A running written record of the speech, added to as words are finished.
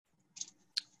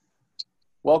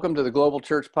Welcome to the Global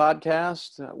Church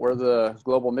Podcast. We're the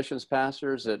global missions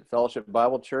pastors at Fellowship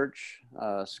Bible Church,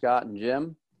 Scott and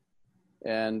Jim,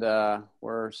 and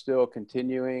we're still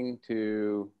continuing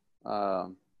to do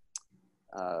our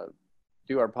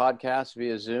podcast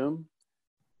via Zoom.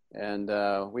 And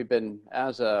we've been,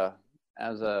 as a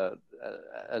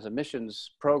missions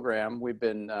program, we've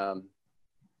been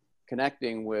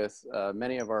connecting with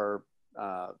many of our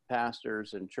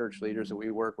pastors and church leaders that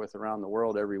we work with around the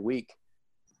world every week.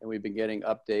 And we've been getting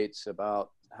updates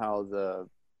about how the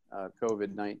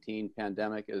COVID-19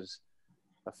 pandemic is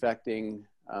affecting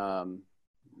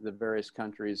the various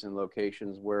countries and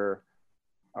locations where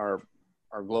our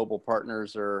global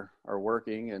partners are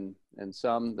working, and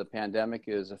some the pandemic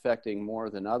is affecting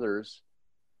more than others.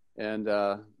 And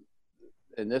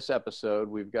in this episode,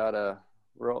 we've got a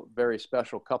very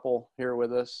special couple here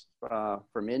with us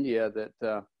from India that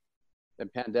the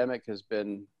pandemic has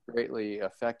been greatly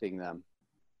affecting them.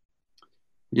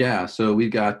 Yeah, so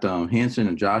we've got Hanson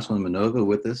and Jocelyn Manova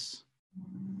with us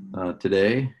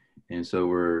today, and so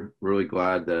we're really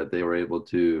glad that they were able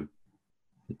to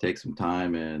take some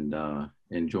time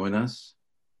and join us.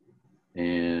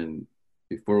 And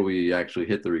before we actually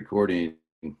hit the recording,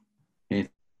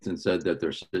 Hanson said that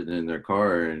they're sitting in their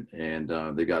car and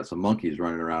they got some monkeys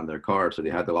running around their car, so they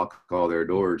had to lock all their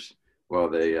doors while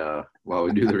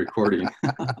we do the recording.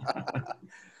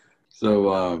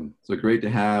 So great to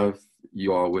have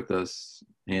you all with us,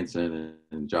 Hanson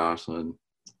and Jocelyn.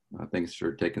 Thanks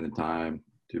for taking the time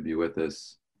to be with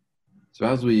us. So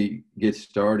as we get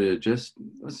started,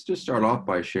 let's just start off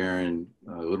by sharing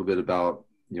a little bit about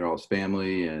your all's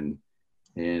family and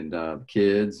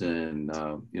kids, and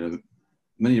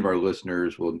many of our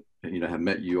listeners will have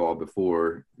met you all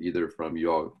before, either from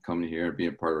you all coming here and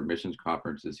being part of our missions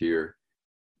conferences here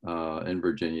in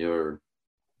Virginia, or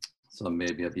some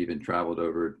maybe have even traveled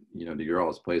over, to your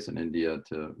all's place in India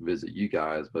to visit you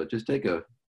guys. But just take a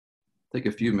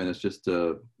few minutes just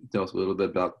to tell us a little bit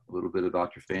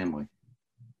about your family.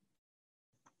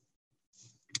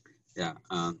 Yeah.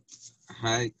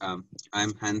 Hi.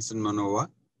 I'm Hanson Manova,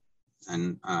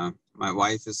 and my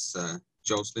wife is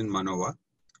Jocelyn Manova.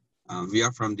 We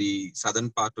are from the southern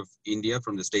part of India,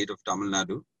 from the state of Tamil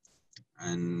Nadu,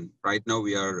 and right now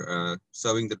we are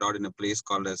serving the Lord in a place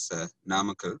called as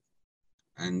Namakkal.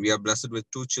 And we are blessed with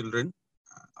two children.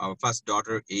 Our first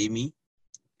daughter, Amy.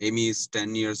 Amy is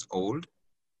 10 years old.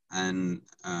 And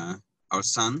our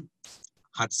son,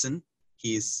 Hudson,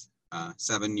 he's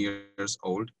 7 years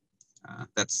old.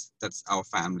 That's our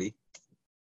family.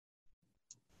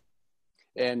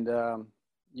 And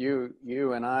you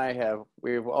and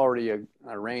we've already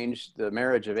arranged the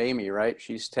marriage of Amy, right?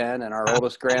 She's 10, and our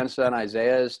oldest grandson,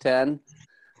 Isaiah, is 10.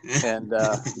 And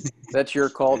that's your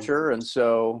culture. And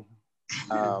so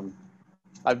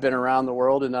I've been around the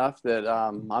world enough that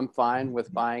I'm fine with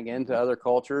buying into other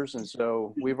cultures, and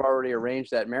so we've already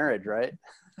arranged that marriage, right?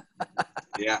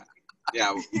 Yeah.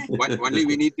 Only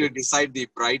we need to decide the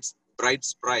bride's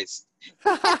price.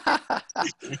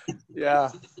 Yeah.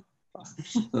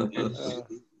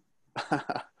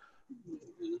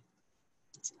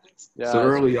 Yeah. So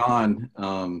early on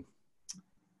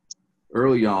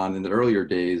in the earlier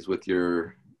days with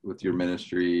your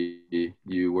ministry,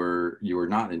 you were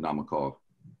not in Namakkal.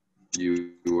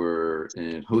 You were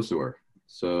in Hosur.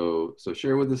 So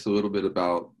share with us a little bit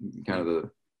about kind of the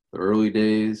early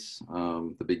days,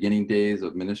 the beginning days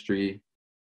of ministry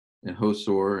in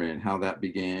Hosur and how that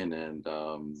began, and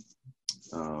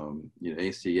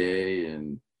ACA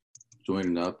and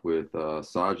joining up with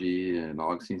Saji and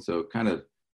Augustine. So kind of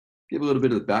give a little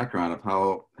bit of the background of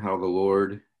how the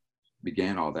Lord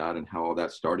began all that and how all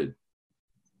that started.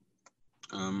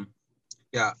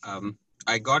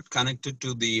 I got connected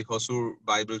to the Hosur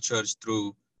Bible Church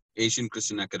through Asian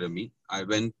Christian Academy. I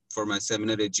went for my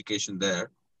seminary education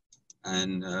there,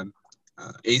 and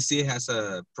ACA has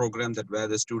a program where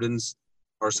the students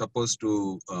are supposed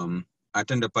to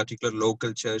attend a particular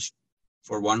local church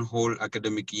for one whole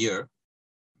academic year.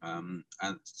 And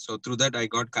so through that, I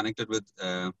got connected with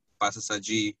Pastor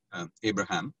Saji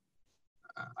Abraham.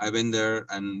 I went there,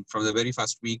 and from the very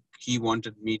first week, he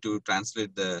wanted me to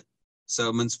translate the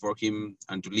sermons for him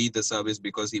and to lead the service,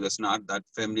 because he was not that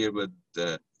familiar with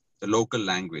the local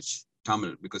language,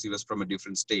 Tamil, because he was from a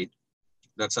different state.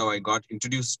 That's how I got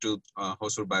introduced to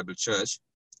Hosur Bible Church.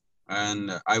 And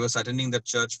I was attending that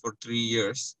church for 3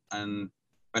 years. And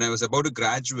when I was about to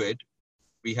graduate,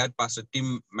 we had Pastor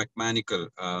Tim McManical.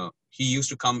 He used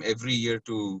to come every year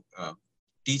to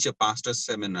teach a pastor's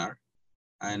seminar,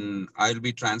 and I'll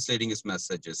be translating his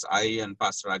messages. I and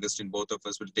Pastor Augustine, both of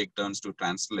us will take turns to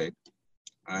translate.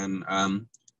 And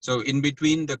So in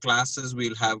between the classes,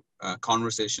 we'll have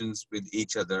conversations with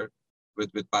each other,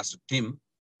 with Pastor Tim.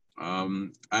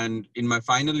 And in my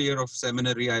final year of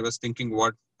seminary, I was thinking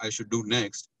what I should do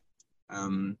next.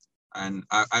 And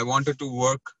I wanted to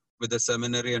work with a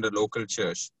seminary and a local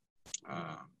church.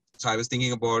 So I was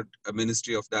thinking about a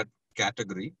ministry of that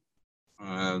category.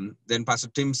 Then Pastor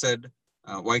Tim said,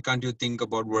 why can't you think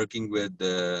about working with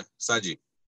Saji?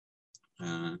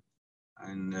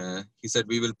 And he said,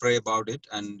 we will pray about it.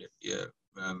 And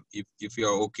if you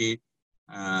are okay,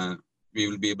 we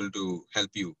will be able to help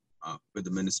you with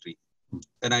the ministry.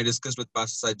 Then I discussed with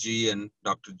Pastor Saji and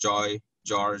Dr.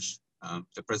 George,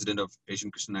 the president of Asian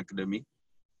Christian Academy.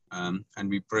 And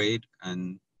we prayed.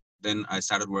 And then I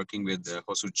started working with the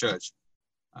Hosur Church.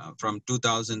 From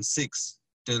 2006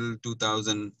 till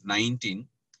 2019,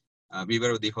 we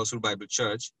were with the Hosur Bible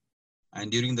Church.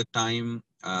 And during the time,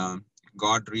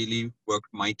 God really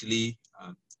worked mightily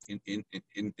in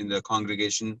the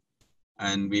congregation.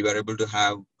 And we were able to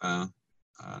have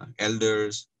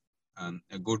elders,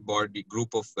 a good body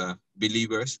group of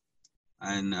believers.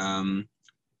 And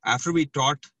after we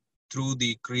taught through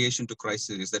the Creation to Christ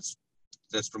series,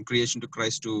 that's from Creation to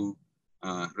Christ to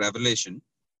Revelation.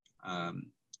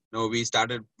 We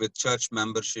started with church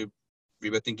membership. We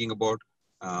were thinking about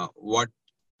what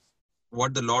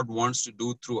the Lord wants to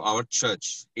do through our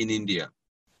church in India.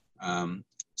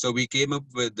 So we came up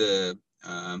with the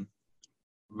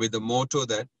motto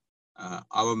that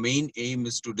our main aim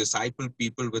is to disciple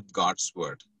people with God's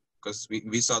word, because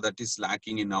we saw that is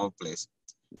lacking in our place.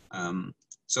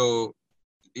 So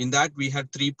in that we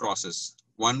had three processes.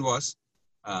 One was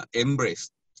embrace.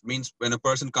 It means when a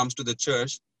person comes to the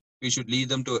church, we should lead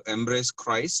them to embrace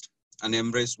Christ and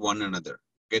embrace one another,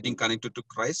 getting connected to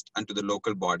Christ and to the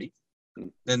local body.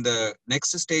 Then the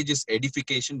next stage is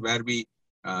edification, where we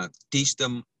teach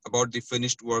them about the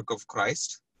finished work of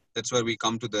Christ. That's where we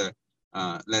come to the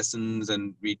lessons,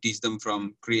 and we teach them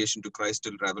from Creation to Christ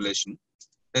till Revelation.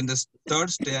 Then the third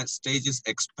stage is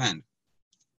expand.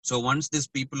 So once these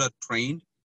people are trained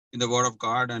in the Word of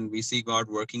God and we see God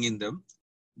working in them,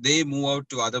 they move out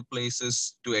to other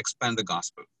places to expand the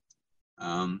gospel.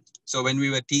 So when we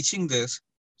were teaching this,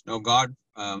 God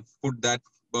put that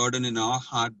burden in our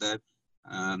heart that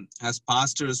as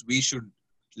pastors, we should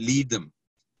lead them.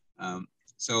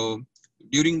 So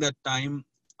during that time,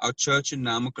 our church in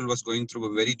Namakkal was going through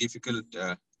a very difficult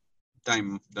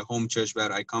time, the home church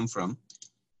where I come from.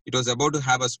 It was about to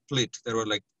have a split. There were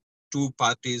like two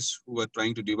parties who were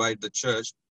trying to divide the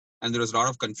church, and there was a lot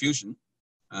of confusion.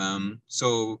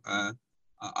 So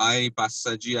I,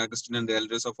 Pastor Saji, Augustine, and the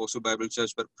elders of Hosur Bible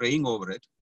Church were praying over it.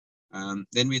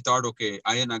 Then we thought, okay,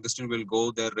 I and Augustine will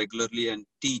go there regularly and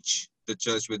teach the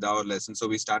church with our lessons. So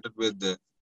we started with the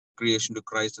Creation to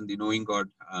Christ and the Knowing God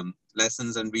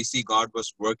lessons, and we see God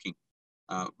was working.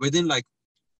 Within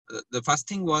the first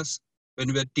thing was when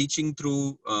we were teaching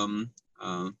through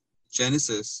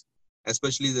Genesis,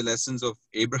 especially the lessons of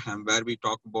Abraham, where we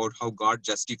talk about how God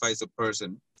justifies a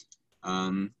person.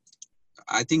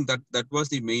 I think that was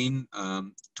the main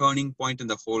turning point in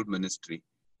the whole ministry.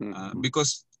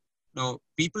 Because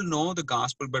people know the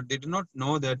gospel, but they do not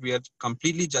know that we are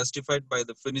completely justified by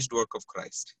the finished work of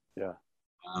Christ. Yeah.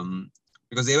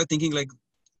 Because they were thinking like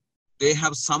they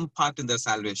have some part in their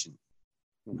salvation.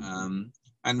 And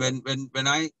when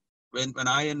I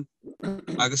and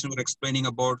Augustine were explaining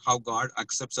about how God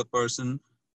accepts a person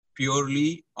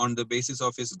purely on the basis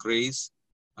of His grace,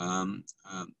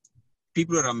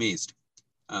 people are amazed.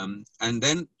 And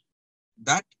then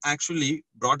that actually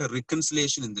brought a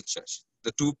reconciliation in the church.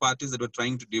 The two parties that were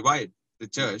trying to divide the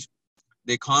church,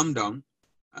 they calmed down,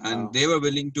 and they were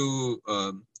willing to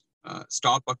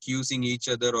stop accusing each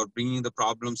other or bringing the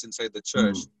problems inside the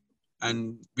church.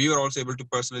 And we were also able to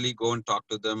personally go and talk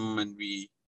to them, and we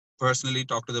personally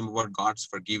talked to them about God's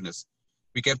forgiveness.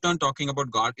 We kept on talking about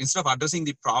God. Instead of addressing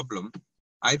the problem,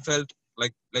 I felt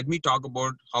like, let me talk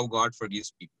about how God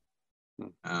forgives people.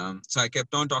 So I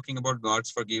kept on talking about God's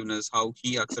forgiveness, how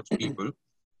He accepts people.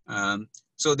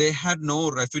 So they had no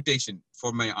refutation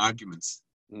for my arguments.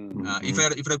 If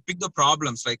I pick the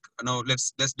problems, like,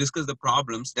 let's discuss the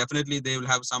problems, definitely they will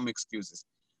have some excuses.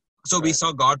 So we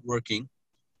saw God working.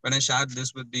 When I shared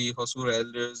this with the Hosur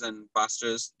elders and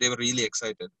pastors, they were really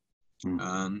excited.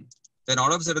 Then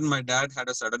all of a sudden, my dad had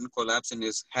a sudden collapse in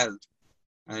his health,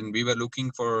 and we were looking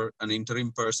for an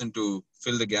interim person to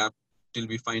fill the gap till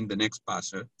we find the next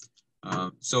pastor.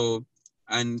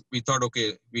 And we thought,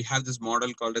 okay, we have this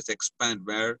model called as Expand,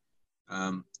 where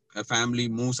a family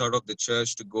moves out of the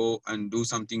church to go and do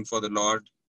something for the Lord,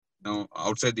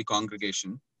 outside the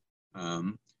congregation.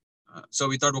 So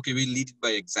we thought, okay, we'll lead it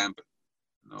by example.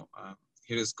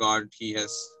 here is God. He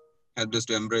has helped us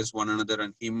to embrace one another,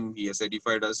 and He has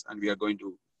edified us, and we are going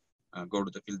to go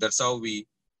to the field. That's how we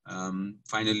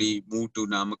finally moved to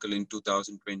Namakkal in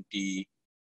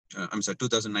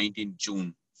 2019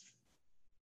 June.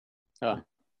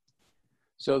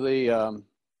 So the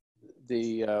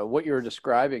what you were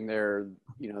describing there,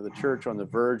 the church on the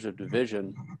verge of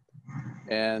division,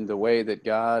 and the way that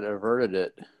God averted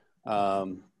it,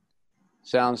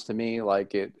 sounds to me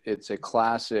like it's a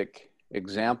classic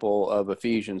example of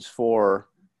Ephesians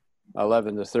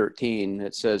 4:11-13.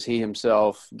 It says, He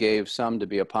himself gave some to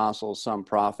be apostles, some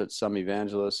prophets, some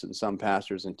evangelists, and some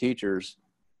pastors and teachers,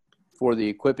 for the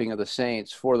equipping of the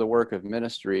saints, for the work of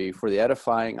ministry, for the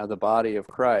edifying of the body of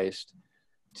Christ,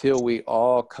 till we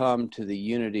all come to the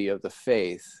unity of the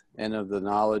faith and of the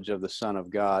knowledge of the Son of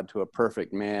God, to a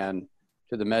perfect man,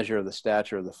 to the measure of the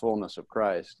stature of the fullness of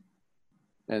Christ.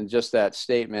 And just that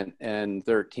statement in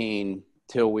 13,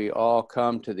 till we all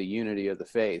come to the unity of the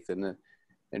faith. And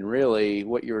really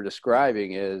what you're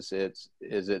describing is it's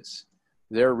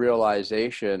their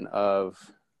realization of,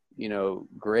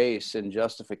 grace and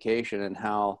justification, and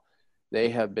how they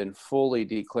have been fully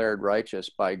declared righteous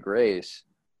by grace,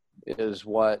 is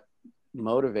what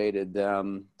motivated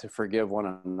them to forgive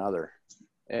one another.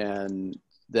 And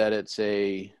that it's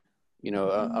a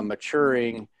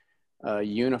maturing,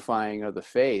 unifying of the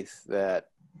faith that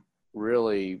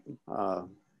really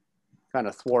kind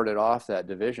of thwarted off that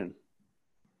division.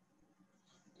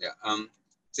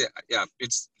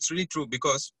 It's really true,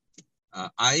 because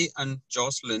I and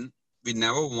Jocelyn, we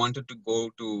never wanted to go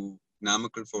to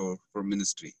Namakkal for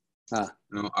ministry.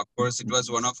 Of course, it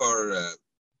was one of our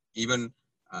even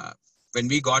when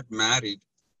we got married,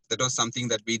 that was something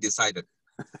that we decided.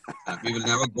 We will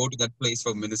never go to that place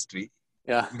for ministry.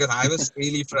 Yeah. Because I was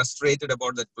really frustrated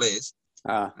about that place.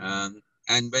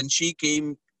 And when she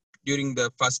came during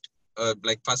the first 4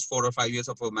 or 5 years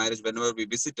of our marriage, whenever we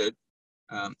visited,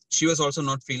 she was also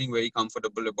not feeling very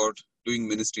comfortable about doing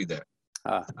ministry there.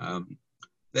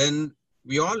 Then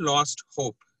we all lost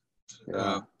hope,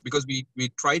 because we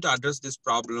tried to address this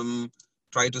problem,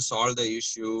 try to solve the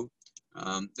issue.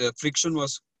 The friction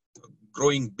was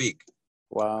growing big.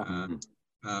 Wow.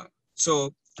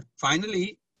 So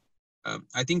finally,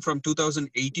 I think from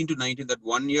 2018 to 19, that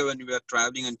 1 year when we were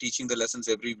traveling and teaching the lessons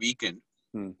every weekend,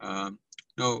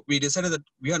 we decided that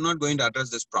we are not going to address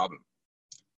this problem.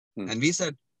 And we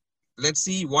said, let's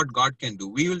see what God can do.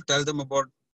 We will tell them about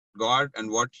God and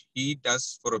what He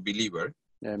does for a believer.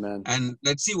 Amen. And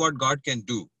let's see what God can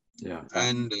do. Yeah.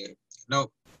 And now,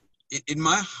 in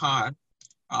my heart,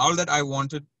 all that I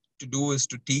wanted to do is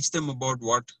to teach them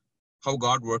about how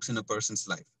God works in a person's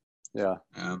life. Yeah.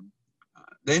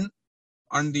 Then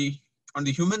on the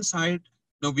human side,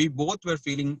 we both were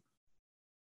feeling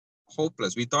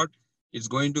hopeless. We thought it's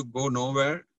going to go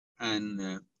nowhere.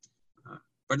 And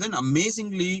but then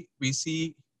amazingly, we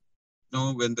see,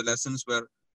 when the lessons were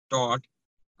taught,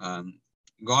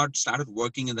 God started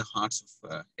working in the hearts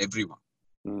of everyone.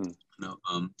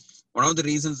 One of the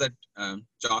reasons that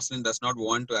Jocelyn does not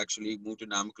want to actually move to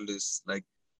Namakkal is, like,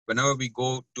 whenever we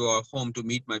go to our home to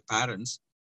meet my parents,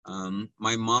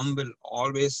 my mom will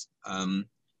always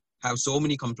have so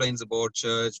many complaints about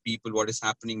church, people, what is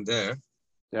happening there.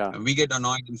 Yeah. And we get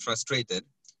annoyed and frustrated.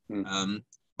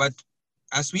 But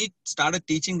as we started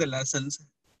teaching the lessons,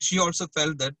 she also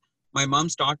felt that my mom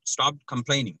stopped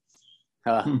complaining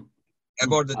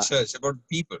about the church, about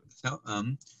people.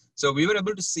 So we were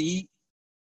able to see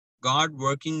God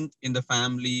working in the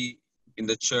family, in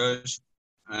the church.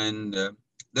 And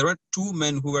there were two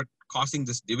men who were causing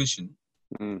this division.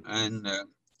 And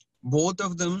both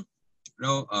of them,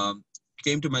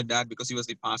 came to my dad, because he was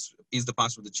he's the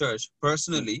pastor of the church,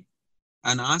 personally,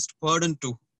 and asked pardon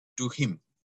to him.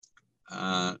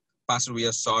 Pastor, we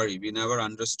are sorry. We never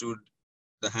understood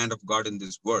the hand of God in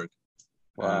this work.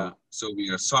 Wow. So we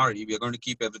are sorry. We are going to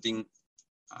keep everything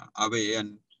away,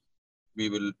 and we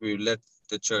will let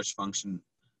the church function.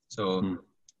 So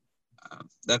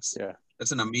that's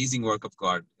an amazing work of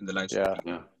God in the lives of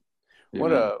people.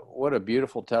 What a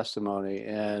beautiful testimony.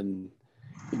 And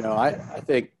I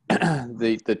think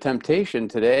the temptation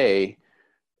today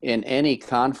in any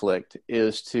conflict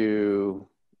is to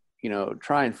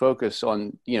try and focus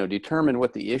on determine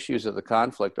what the issues of the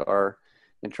conflict are,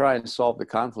 and try and solve the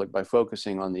conflict by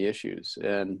focusing on the issues.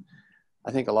 And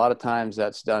I think a lot of times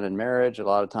that's done in marriage. A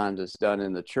lot of times it's done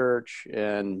in the church.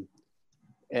 And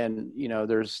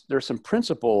there's some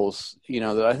principles,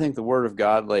 that I think the Word of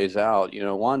God lays out.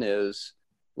 One is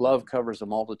love covers a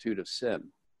multitude of sin.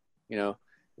 It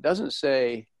doesn't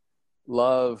say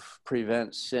love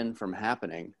prevents sin from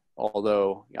happening,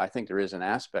 although I think there is an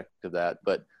aspect of that.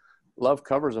 But love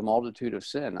covers a multitude of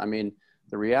sin. I mean,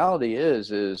 the reality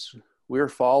is we're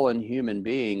fallen human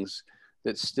beings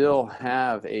that still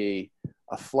have a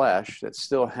flesh, that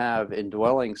still have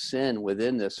indwelling sin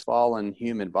within this fallen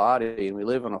human body, and we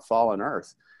live on a fallen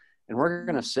earth, and we're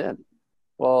going to sin.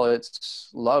 Well, it's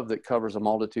love that covers a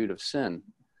multitude of sin.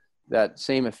 That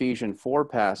same Ephesians 4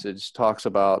 passage talks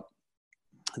about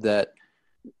that,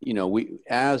 you know, we,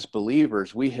 as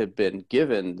believers, we have been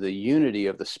given the unity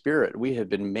of the Spirit. We have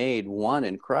been made one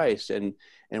in Christ, and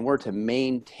we're to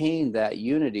maintain that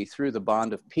unity through the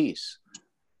bond of peace.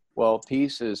 Well,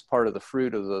 peace is part of the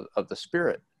fruit of the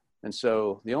Spirit. And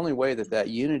so the only way that that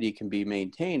unity can be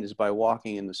maintained is by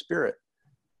walking in the Spirit.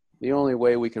 The only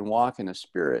way we can walk in the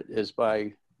Spirit is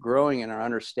by growing in our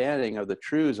understanding of the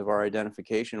truths of our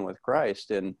identification with Christ.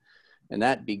 And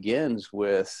that begins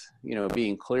with, you know,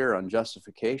 being clear on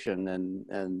justification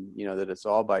and you know, that it's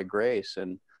all by grace.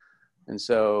 And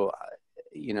so,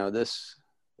 you know, this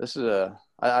is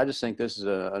I just think this is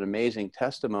an amazing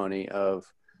testimony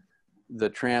of the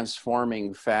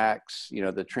transforming facts, you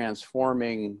know, the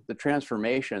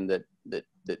transformation that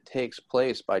takes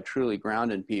place by truly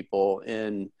grounding people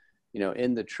in, you know,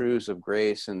 in the truths of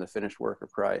grace and the finished work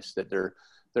of Christ, that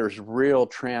there's real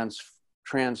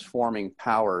transforming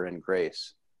power in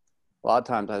grace. A lot of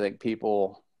times I think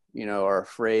people, you know, are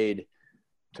afraid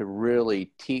to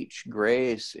really teach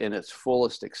grace in its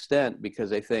fullest extent because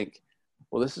they think,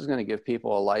 well, this is going to give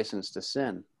people a license to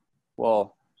sin.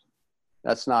 Well,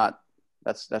 that's not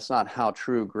how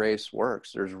true grace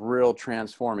works. There's real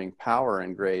transforming power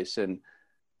in grace. And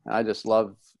I just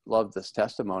love this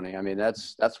testimony. I mean,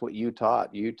 that's what you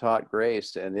taught. You taught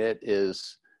grace, and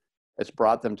it's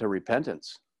brought them to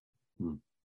repentance.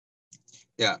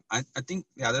 Yeah, I think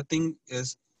the other thing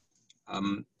is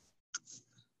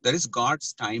there is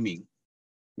God's timing.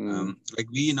 Like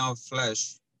we in our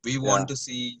flesh, we want to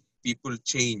see people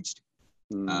changed.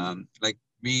 Like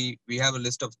we have a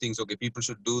list of things. Okay, people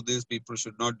should do this, people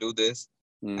should not do this,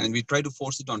 and we try to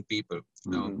force it on people.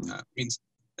 You know, means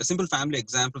a simple family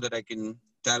example that I can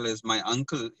tell is my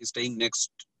uncle is staying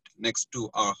next to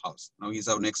our house. Now he's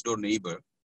our next door neighbor,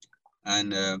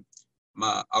 and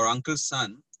our uncle's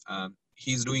son,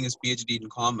 he's doing his PhD in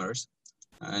commerce,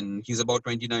 and he's about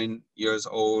 29 years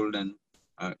old, and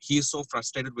he's so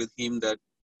frustrated with him that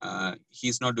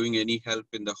he's not doing any help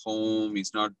in the home.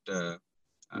 He's not.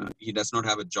 He does not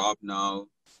have a job now.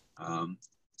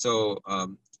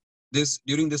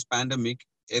 During this pandemic,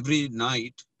 every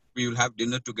night we will have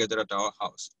dinner together at our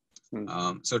house.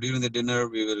 So during the dinner,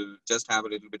 we will just have a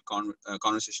little bit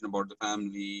conversation about the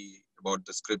family, about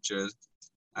the scriptures.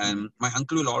 And my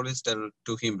uncle will always tell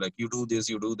to him, like, you do this,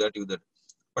 you do that, you do that.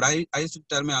 But I used to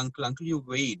tell my uncle, you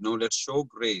wait, no, let's show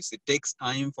grace. It takes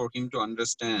time for him to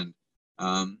understand.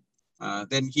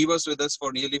 Then he was with us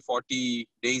for nearly 40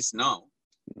 days now.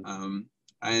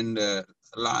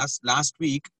 Last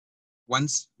week,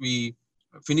 once we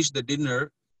finished the dinner,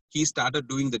 he started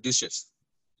doing the dishes.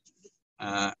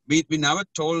 We never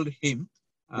told him,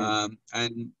 we'll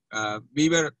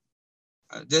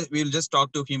just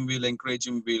talk to him, we'll encourage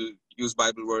him, we'll use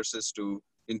Bible verses to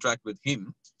interact with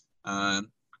him.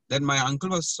 Then my uncle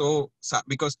was so sad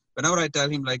because whenever I tell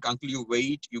him, like, uncle, you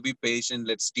wait, you be patient,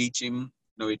 let's teach him.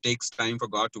 No, it takes time for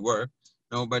God to work.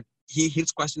 No, but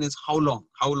his question is, how long?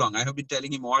 How long? I have been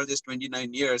telling him all this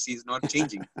 29 years, he's not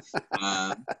changing.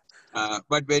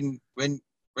 But when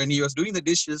he was doing the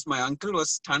dishes, my uncle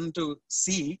was stunned to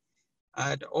see,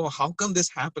 how come this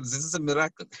happens? This is a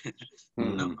miracle.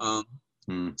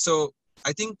 So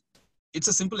I think it's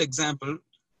a simple example,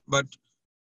 but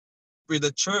with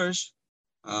the church,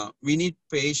 we need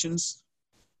patience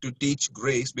to teach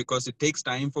grace because it takes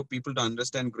time for people to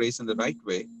understand grace in the right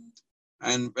way.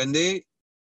 And when they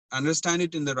understand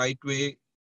it in the right way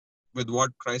with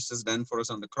what Christ has done for us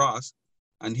on the cross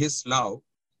and his love,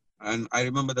 and I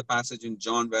remember the passage in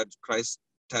John where Christ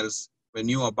tells, when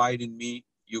you abide in me,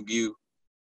 you give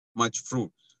much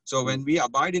fruit. So when we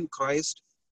abide in Christ,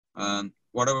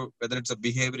 whether it's a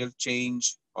behavioral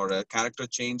change or a character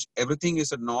change, everything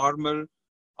is a normal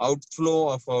outflow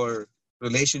of our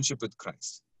relationship with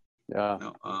Christ.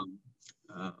 Yeah.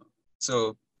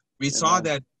 So we saw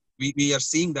that we are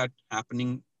seeing that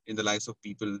happening in the lives of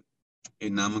people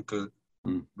in Namakkal.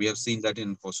 We have seen that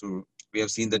in Hosur. We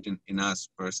have seen that in us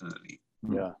personally.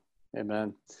 Yeah.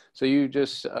 Amen. So you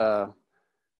just,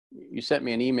 you sent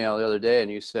me an email the other day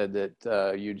and you said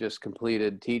that you just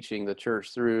completed teaching the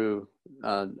church through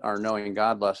our Knowing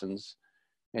God lessons,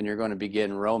 and you're going to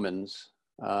begin Romans.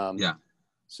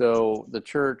 So the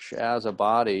church as a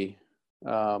body,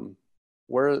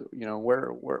 what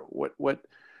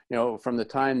you know, from the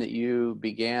time that you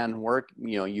began work,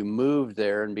 you know, you moved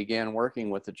there and began working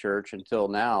with the church until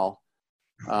now,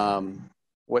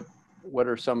 what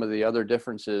are some of the other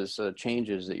differences,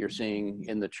 changes that you're seeing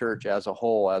in the church as a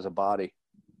whole, as a body?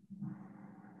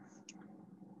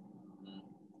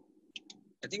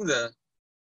 I think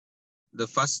the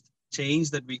first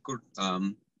change that we could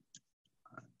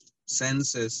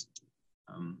sense is,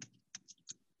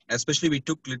 especially we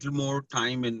took little more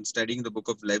time in studying the book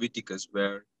of Leviticus,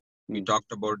 where we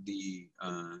talked about the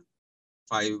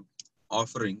 5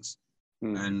 offerings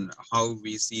and how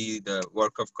we see the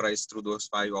work of Christ through those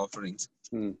 5 offerings.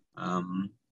 You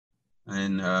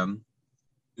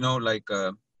know, like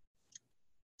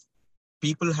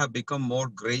people have become more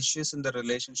gracious in the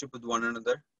relationship with one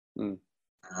another.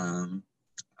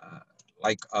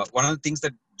 Like one of the things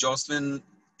that Jocelyn,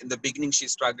 in the beginning, she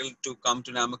struggled to come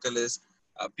to Namakkal is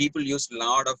people use a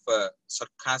lot of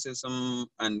sarcasm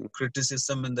and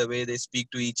criticism in the way they speak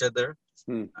to each other.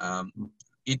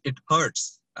 It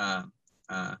hurts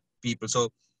people.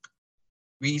 So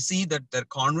we see that their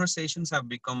conversations have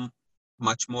become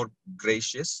much more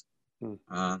gracious.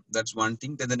 That's one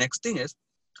thing. Then the next thing is,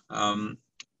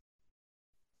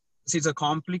 see, it's a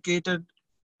complicated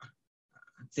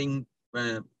thing,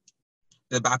 the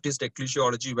Baptist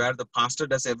ecclesiology, where the pastor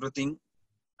does everything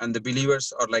and the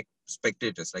believers are like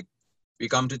spectators. Like, we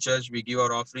come to church, we give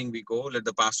our offering, we go, let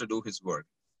the pastor do his work.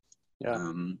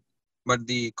 But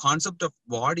the concept of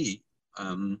body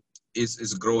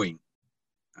is growing.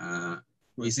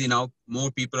 We see now more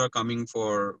people are coming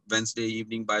for Wednesday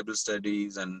evening Bible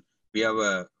studies, and we have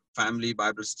a family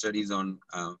Bible studies on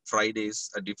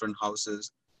Fridays at different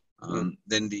houses.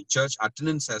 Then the church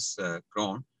attendance has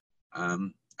grown.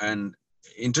 And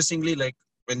interestingly, like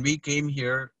when we came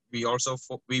here, we also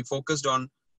we focused on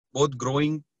both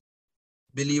growing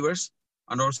believers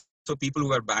and also people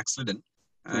who are backslidden.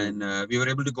 And we were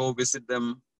able to go visit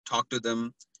them, talk to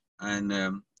them. And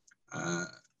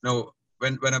now,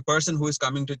 when a person who is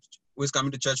coming to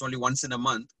church only once in a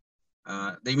month,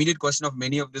 the immediate question of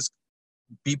many of these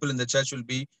people in the church will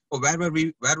be, "Oh, where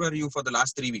were you for the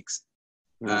last 3 weeks?"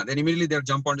 Then immediately they'll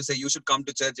jump on to say, "You should come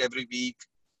to church every week."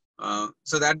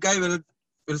 So that guy will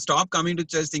stop coming to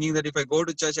church, thinking that if I go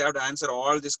to church, I have to answer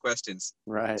all these questions.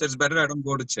 Right. So it's better I don't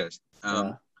go to church.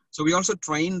 So we also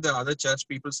train the other church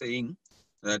people, saying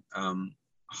that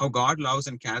how God loves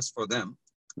and cares for them,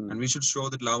 and we should show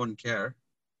that love and care.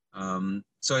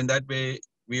 So in that way,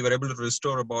 we were able to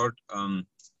restore about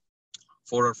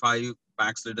 4 or 5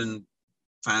 backslidden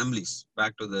families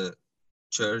back to the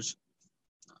church.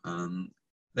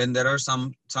 Then there are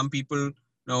some people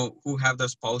who have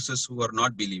their spouses who are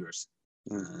not believers,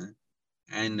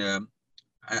 and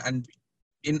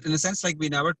in a sense, like, we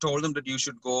never told them that you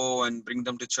should go and bring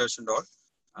them to church and all,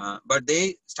 but they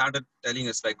started telling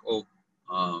us like, "Oh,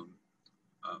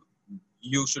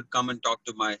 you should come and talk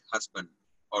to my husband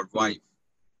or wife."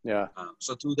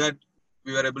 So through that,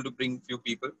 we were able to bring few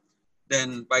people.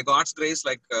 Then by God's grace,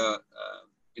 like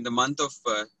in the month of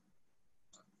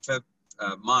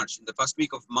March, in the first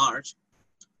week of March,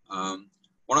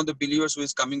 one of the believers who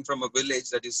is coming from a village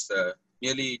that is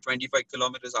nearly 25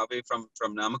 kilometers away from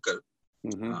Namakkal,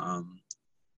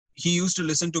 he used to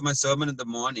listen to my sermon in the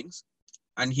mornings,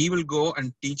 and he will go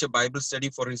and teach a Bible study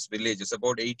for his villages.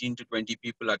 About 18 to 20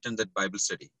 people attend that Bible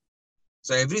study.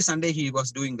 So every Sunday he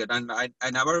was doing that, and I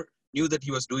never knew that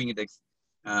he was doing it.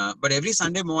 But every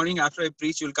Sunday morning after I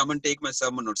preach, he'll come and take my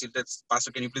sermon notes. He'll say,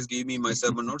 "Pastor, can you please give me my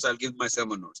sermon notes?" I'll give my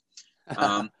sermon notes.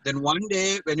 Then one day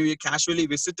when we casually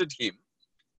visited him,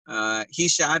 he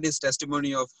shared his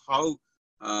testimony of how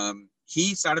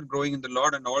he started growing in the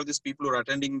Lord, and all these people who are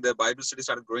attending the Bible study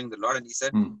started growing in the Lord. And he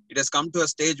said, "It has come to a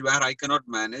stage where I cannot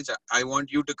manage. I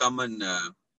want you to come and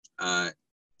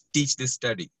teach this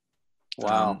study."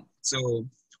 Wow. So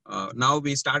now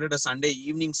we started a Sunday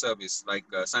evening service, like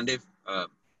Sunday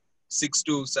 6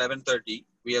 to 7:30.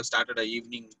 We have started an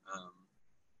evening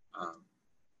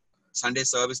Sunday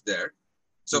service there.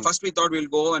 So first we thought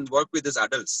we'll go and work with these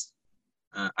adults.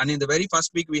 And in the very first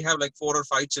week, we have like 4 or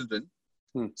 5 children.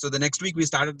 So the next week we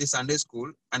started the Sunday school,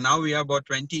 and now we have about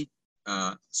 20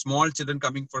 small children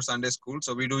coming for Sunday school.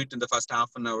 So we do it in the first half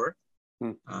an hour.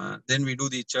 Then we do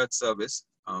the church service.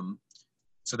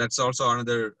 So that's also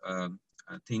another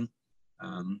thing.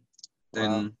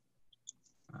 Then,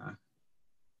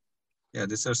 yeah,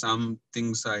 these are some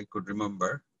things I could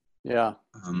remember. Yeah.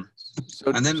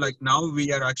 And then, like, now we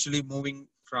are actually moving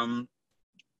from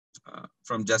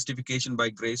justification by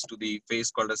grace to the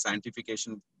phase called as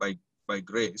sanctification by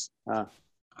grace.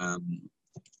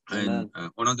 And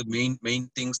one of the main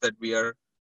things that we are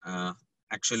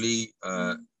actually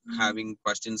having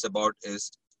questions about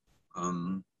is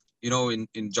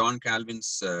In John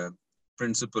Calvin's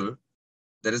principle,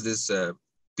 there is this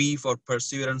P for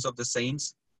perseverance of the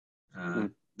saints,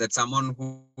 that someone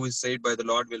who is saved by the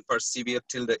Lord will persevere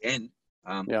till the end.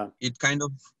 It kind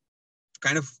of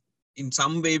in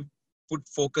some way put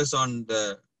focus on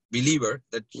the believer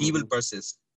that he will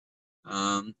persist.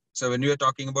 So when we are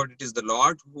talking about it is the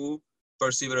Lord who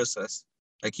perseveres us,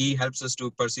 like he helps us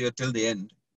to persevere till the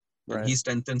end, and he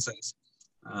strengthens us.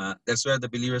 That's where the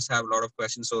believers have a lot of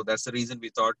questions. So that's the reason we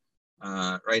thought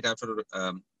right after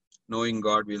knowing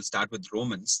God, we'll start with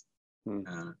Romans,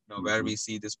 where we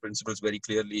see these principles very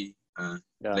clearly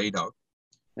laid out.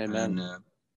 Amen.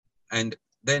 And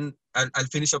then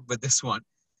I'll finish up with this one.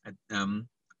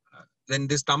 Then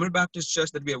this Tamil Baptist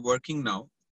church that we are working now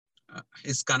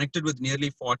is connected with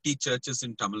nearly 40 churches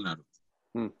in Tamil Nadu.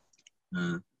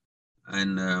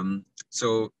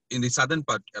 So in the southern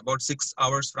part, about 6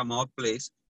 hours from our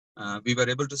place, we were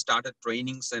able to start a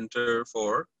training center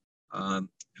for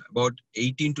about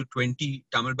 18 to 20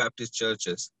 Tamil Baptist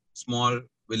churches, small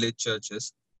village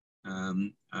churches.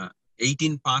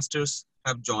 18 pastors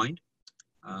have joined.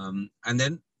 And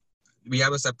then we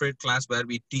have a separate class where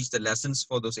we teach the lessons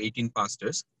for those 18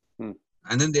 pastors.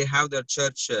 And then they have their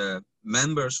church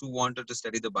members who wanted to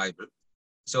study the Bible.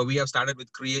 So we have started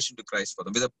with creation to Christ for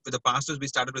them. With the pastors, we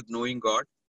started with knowing God,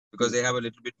 because they have a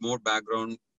little bit more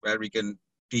background where we can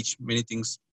teach many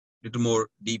things a little more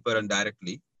deeper and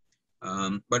directly.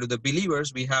 But with the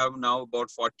believers, we have now about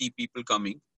 40 people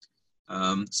coming.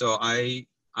 So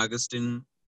Augustine,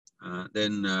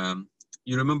 then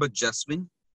you remember Jocelyn?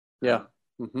 Yeah.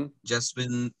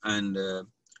 Jocelyn and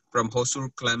from Hosur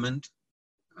Clement.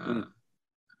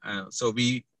 So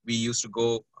we used to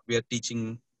go, we are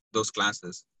teaching those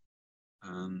classes.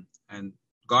 And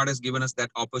God has given us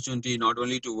that opportunity not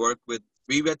only to work with,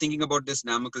 we were thinking about this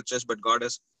Namakkal church, but God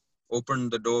has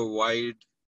opened the door wide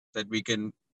that we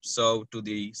can serve to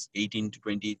these 18 to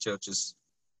 20 churches.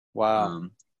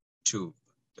 Too,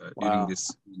 during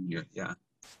this year. Yeah.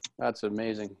 That's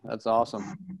amazing. That's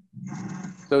awesome.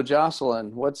 So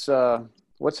Jocelyn, what's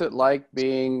it like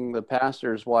being the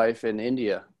pastor's wife in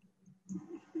India?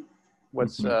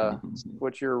 What's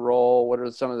your role? What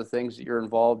are some of the things that you're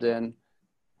involved in?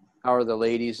 How are the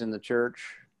ladies in the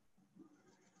church?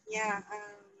 Yeah,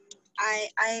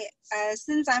 I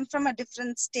since I'm from a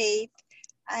different state,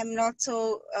 I'm not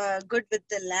so good with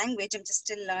the language. I'm just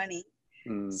still learning.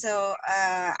 So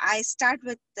I start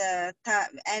with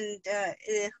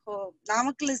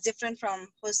Namakkal is different from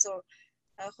Hosur.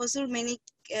 Hosur, many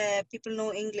people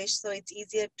know English, so it's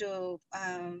easier to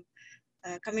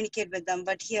communicate with them.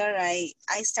 But here I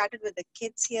started with the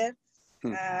kids here.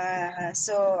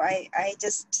 So I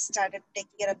just started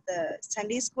taking care of the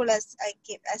Sunday school as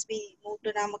we moved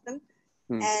to Namakkal,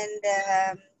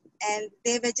 and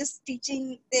they were just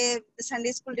teaching. The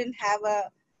Sunday school didn't have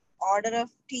a order of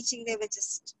teaching. They were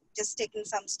just taking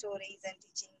some stories and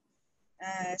teaching.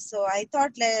 So I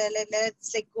thought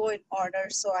let's go in order.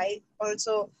 So I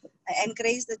also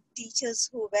encouraged the teachers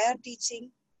who were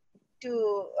teaching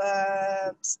to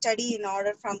study in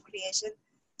order from creation.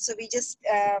 So we just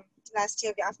last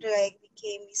year after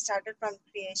we started from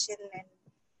creation, and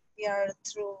we are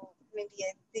through maybe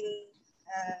I think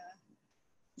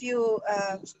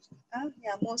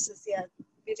Moses. Yeah,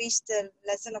 we reached the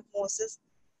lesson of Moses.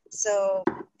 So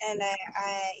and I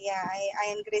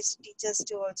encourage teachers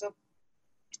to also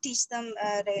teach them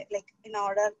in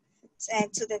order,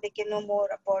 and so that they can know more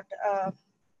about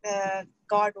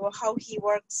God or how He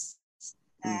works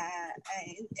in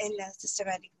a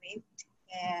systematic way,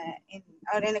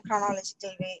 or in a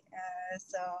chronological way.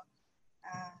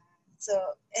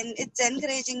 And it's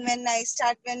encouraging when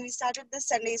we started the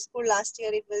Sunday school last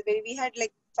year. It was we had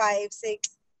like 5, 6.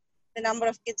 The number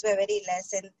of kids were very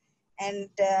less, and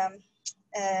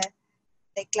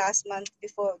like last month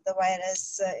before the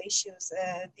virus issues,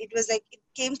 it was like it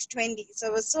came to 20. So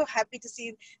I was so happy to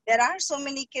see there are so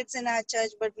many kids in our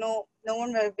church, but no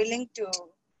one were willing to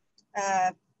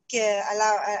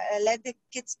let the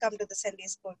kids come to the Sunday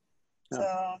school.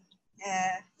 So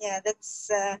that's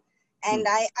and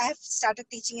I've started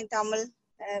teaching in Tamil,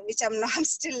 which I'm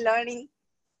still learning.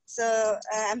 So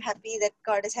I'm happy that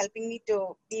God is helping me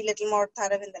to be a little more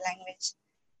thorough in the language.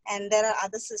 And there are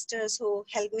other sisters who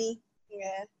help me,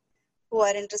 who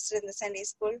are interested in the Sunday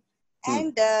school,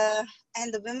 and the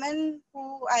women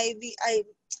who I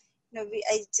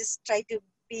just try to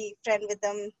be friend with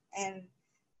them. And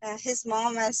his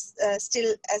mom,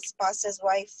 still as pastor's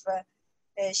wife,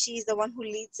 she's the one who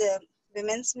leads a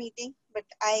women's meeting, but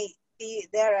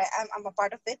I'm a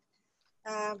part of it,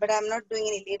 but I'm not doing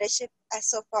any leadership as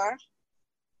so far.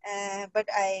 But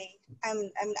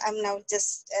I'm now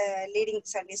just leading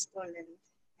Sunday school,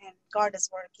 and God is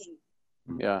working.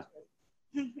 Yeah.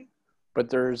 But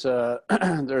there's a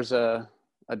there's a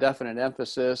definite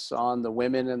emphasis on the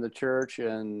women in the church,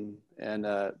 and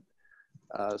a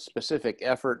specific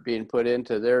effort being put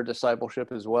into their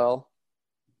discipleship as well.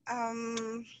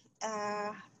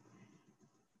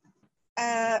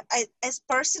 As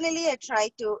personally, I try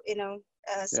to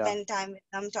spend time with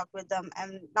them, talk with them.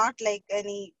 I'm not like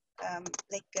any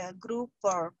like a group,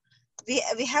 or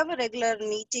we have a regular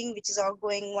meeting which is all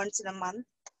going once in a month.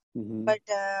 Mm-hmm. But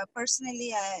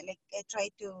personally, I try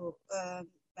to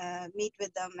meet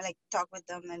with them, like talk with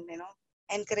them, and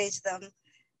encourage them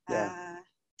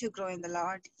to grow in the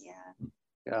Lord. Yeah.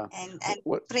 And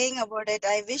praying about it.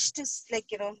 I wish to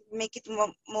make it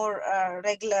more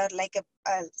regular, like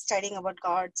studying about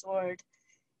God's word,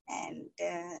 and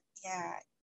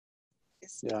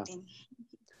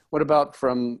What about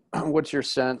what's your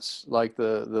sense, like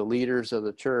the leaders of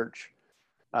the church?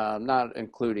 Not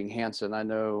including Hanson. I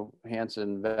know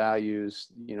Hanson values,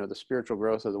 the spiritual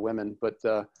growth of the women, but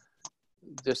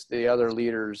just the other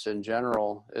leaders in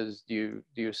general. Do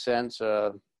you sense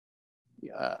an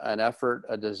effort,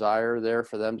 a desire there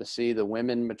for them to see the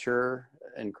women mature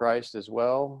in Christ as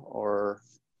well, or?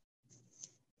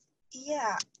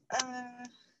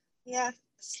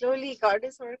 Slowly God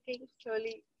is working.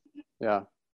 Slowly. Yeah.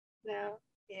 No.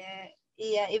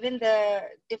 Even the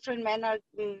different men are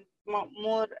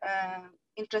more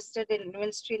interested in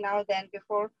ministry now than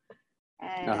before.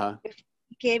 Before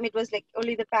he came, it was like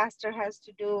only the pastor has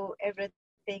to do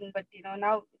everything, but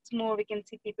now it's more, we can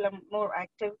see people are more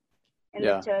active in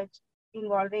the church,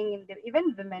 involving in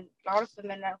even women. A lot of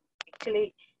women are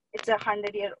actually, it's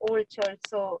 100-year-old church,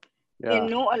 so they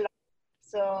know a lot.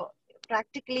 So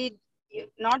practically,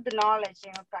 not the knowledge,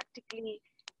 practically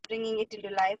bringing it into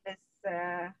life is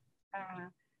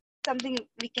something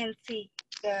we can see.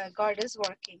 God is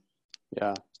working.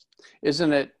 Yeah.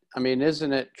 Isn't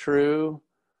it true?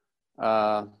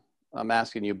 I'm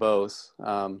asking you both,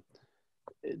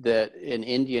 that in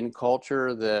Indian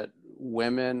culture that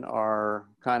women are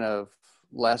kind of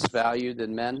less valued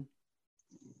than men?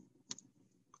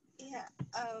 Yeah.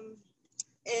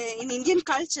 In Indian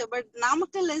culture, but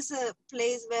Namakkal is a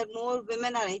place where more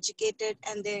women are educated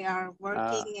and they are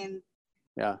working,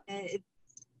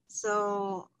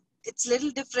 so it's a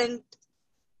little different.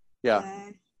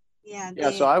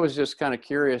 So I was just kind of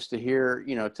curious to hear,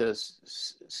 to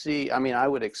see. I mean, I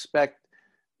would expect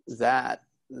that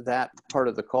part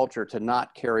of the culture to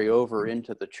not carry over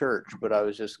into the church, but I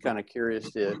was just kind of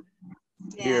curious to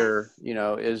hear,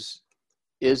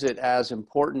 is it as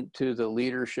important to the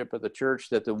leadership of the church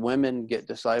that the women get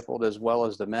discipled as well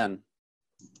as the men?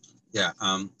 Yeah,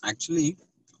 actually,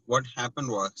 what happened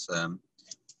was a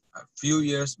few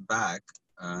years back,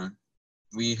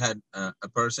 we had a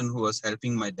person who was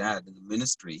helping my dad in the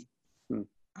ministry,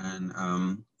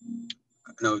 and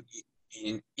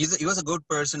he was a good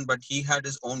person, but he had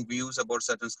his own views about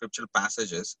certain scriptural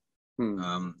passages.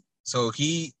 So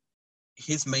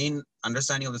his main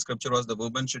understanding of the scripture was the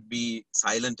woman should be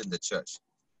silent in the church.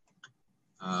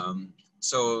 And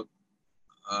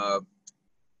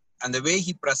the way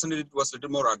he presented it was a little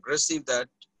more aggressive, that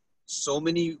so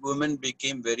many women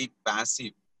became very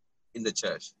passive in the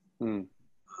church.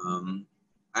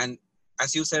 And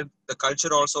as you said, the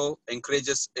culture also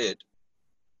encourages it.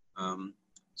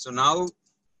 So now,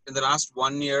 in the last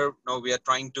 1 year, now we are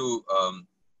trying to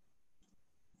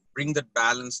bring that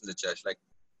balance in the church, like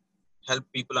help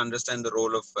people understand the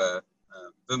role of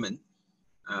women.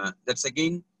 That's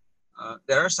again,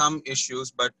 there are some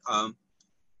issues, but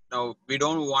now we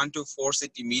don't want to force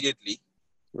it immediately.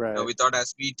 Right. Now we thought,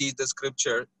 as we teach the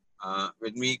scripture,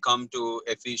 when we come to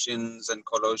Ephesians and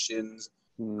Colossians,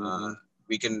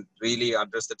 we can really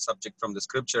address that subject from the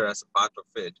scripture as a part of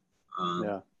it.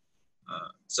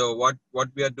 So what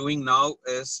we are doing now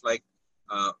is like,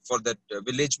 for that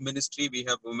village ministry, we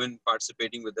have women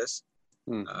participating with us.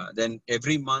 Then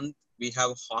every month we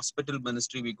have hospital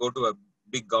ministry. We go to a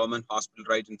big government hospital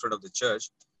right in front of the church,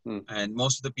 and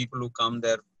most of the people who come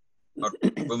there are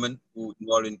women who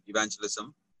involved in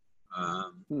evangelism.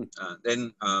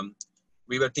 Then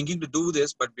we were thinking to do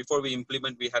this, but before we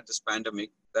implement, we had this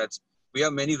pandemic. We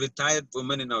have many retired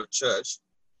women in our church,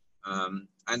 and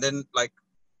then like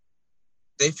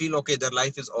they feel okay, their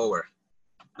life is over.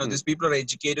 Now these people are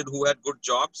educated who had good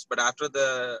jobs, but after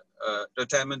the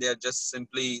retirement, they are just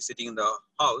simply sitting in the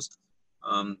house.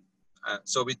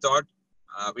 So we thought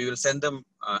we will send them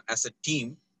as a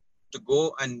team to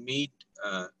go and meet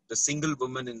the single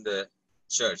women in the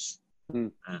church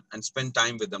and spend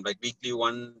time with them. Like weekly,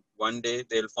 one day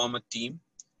they'll form a team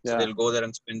So Yeah. they'll go there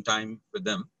and spend time with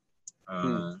them.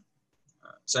 Hmm.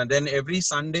 So then every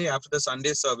Sunday after the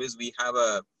Sunday service, we have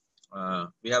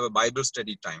a Bible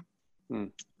study time, Hmm.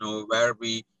 where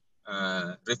we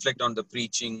reflect on the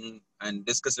preaching and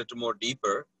discuss a little more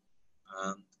deeper.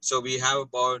 So we have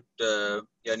about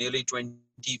nearly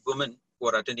 20 women who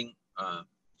are attending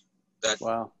that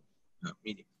Wow.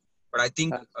 meeting. But I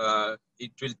think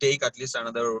it will take at least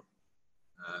another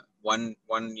 1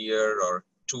 year or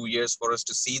 2 years for us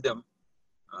to see them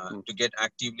to get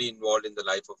actively involved in the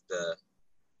life of the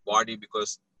body,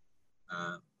 because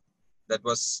that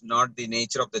was not the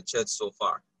nature of the church so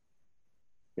far.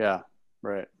 Yeah.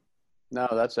 Right. No,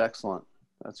 that's excellent.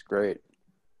 That's great.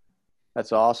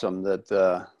 That's awesome that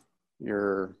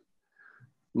you're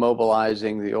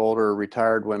mobilizing the older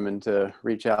retired women to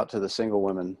reach out to the single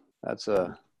women. That's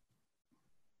a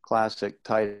classic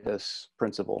Titus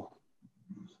principle.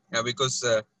 Yeah, because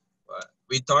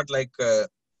we thought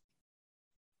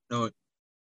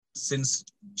since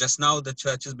just now the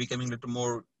church is becoming a little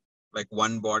more like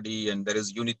one body and there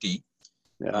is unity.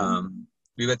 Yeah.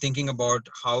 We were thinking about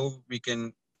how we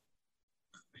can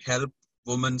help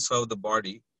women serve the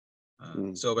body.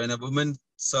 So when a woman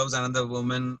serves another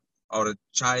woman or a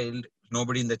child,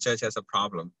 nobody in the church has a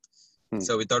problem.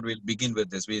 So we thought we'll begin with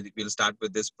this. We'll start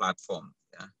with this platform.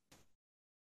 Yeah.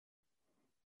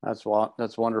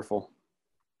 That's wonderful.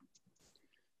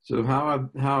 So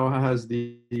how has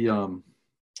the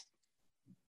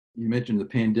you mentioned the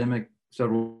pandemic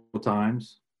several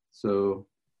times. So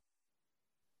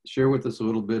share with us a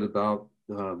little bit about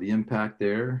the impact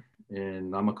there in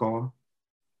Namakawa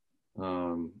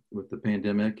with the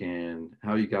pandemic and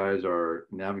how you guys are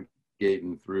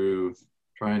navigating through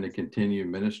trying to continue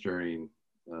ministering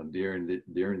during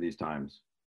these times.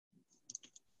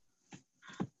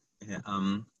 Yeah,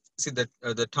 see that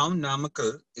the town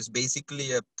Namakkal is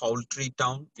basically a poultry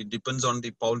town. It depends on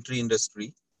the poultry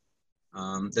industry.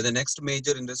 Then the next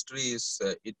major industry is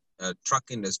truck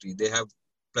industry. They have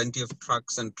plenty of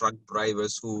trucks and truck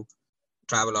drivers who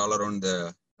travel all around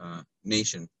the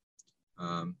nation.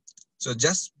 So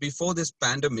just before this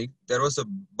pandemic, there was a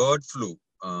bird flu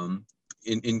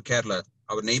in Kerala,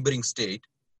 our neighboring state.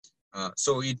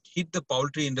 So it hit the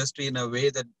poultry industry in a way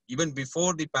that even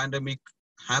before the pandemic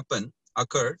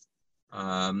occurred,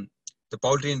 the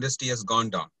poultry industry has gone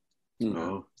down.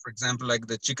 For example, like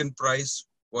the chicken price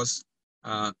was,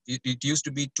 it used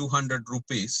to be 200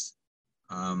 rupees,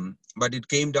 but it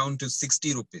came down to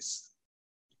 60 rupees.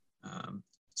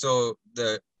 So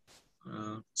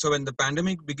when the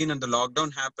pandemic began and the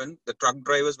lockdown happened, the truck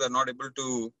drivers were not able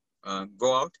to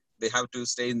go out. They have to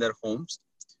stay in their homes.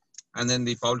 And then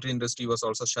the poultry industry was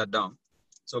also shut down.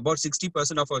 So about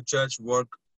 60% of our church work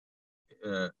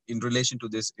in relation to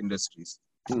these industries.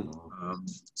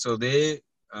 So they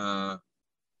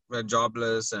were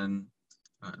jobless and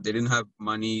they didn't have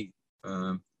money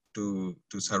to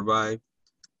survive.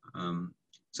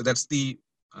 So that's the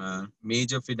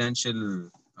major financial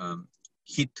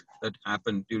hit that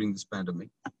happened during this pandemic.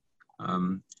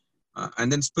 And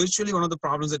then spiritually, one of the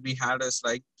problems that we had is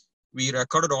like, we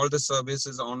recorded all the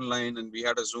services online and we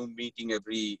had a Zoom meeting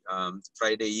every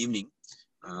Friday evening.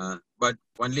 But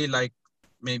only like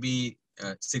maybe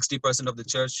 60% of the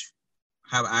church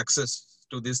have access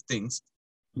to these things.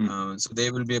 So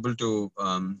they will be able to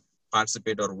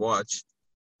participate or watch.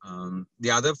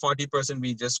 The other 40%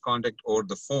 we just contact over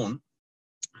the phone.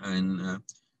 And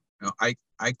I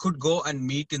could go and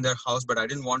meet in their house, but I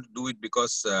didn't want to do it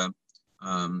because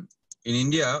in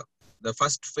India, the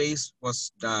first phase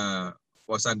was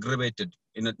aggravated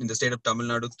in the state of Tamil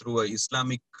Nadu through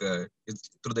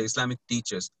the Islamic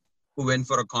teachers who went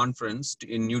for a conference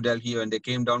in New Delhi, and they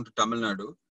came down to Tamil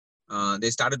Nadu.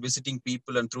 They started visiting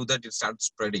people, and through that it started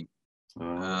spreading.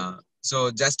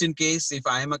 So just in case if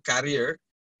I am a carrier,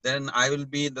 then I will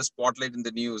be in the spotlight in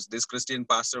the news. This Christian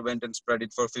pastor went and spread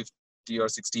it for 50 or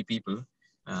 60 people.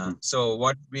 So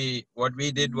what we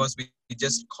did was we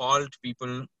just called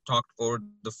people, talked over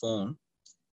the phone.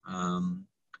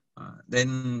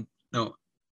 Then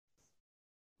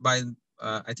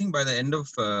I think by the end of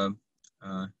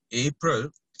April,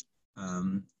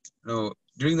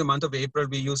 during the month of April,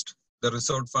 we used the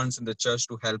reserved funds in the church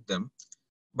to help them.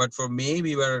 But for May,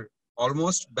 we were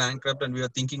almost bankrupt and we were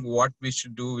thinking what we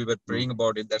should do. We were praying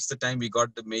about it. That's the time we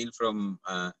got the mail from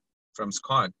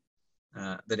Scott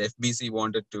that FBC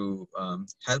wanted to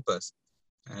help us.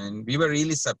 And we were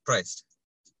really surprised.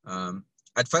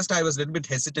 At first, I was a little bit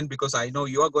hesitant because I know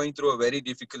you are going through a very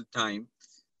difficult time.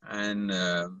 And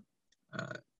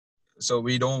so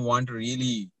we don't want to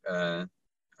really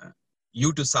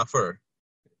you to suffer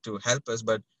to help us.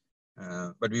 But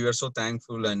we were so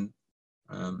thankful, and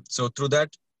So through that,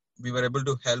 we were able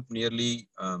to help nearly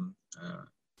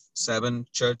 7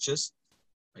 churches.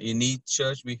 In each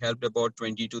church, we helped about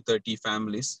 20 to 30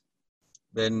 families.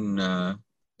 Then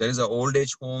there is an old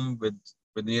age home with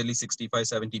nearly 65,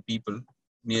 70 people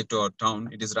near to our town.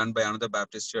 It is run by another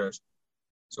Baptist church.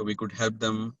 So we could help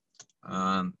them.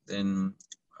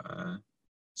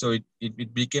 So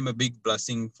it became a big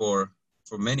blessing for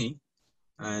many.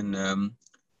 And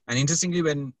interestingly,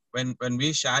 when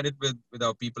we shared it with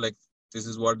our people, like, this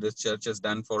is what the church has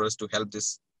done for us to help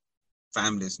these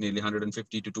families, nearly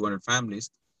 150 to 200 families.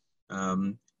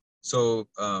 So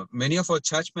many of our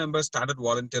church members started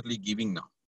voluntarily giving now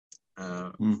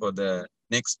for the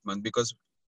next month, because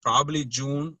probably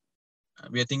June,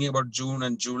 we are thinking about June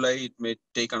and July, it may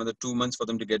take another 2 months for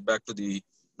them to get back to the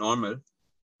normal.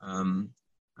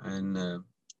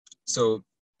 So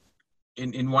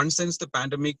in one sense, the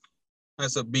pandemic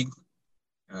has a big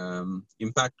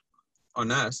impact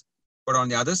on us. But on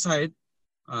the other side,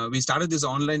 we started this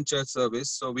online church service.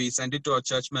 So we sent it to our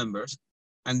church members,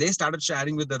 and they started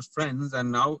sharing with their friends.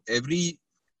 And now every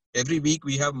week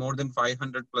we have more than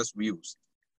 500 plus views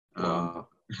Wow.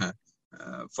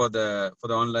 for the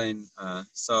online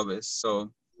service.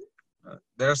 So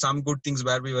there are some good things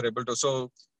where we were able to.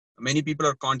 So many people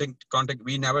are contact.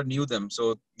 We never knew them,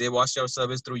 so they watched our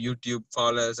service through YouTube,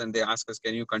 follow us, and they ask us,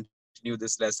 "Can you continue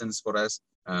these lessons for us?"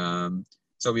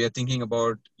 So we are thinking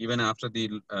about, even after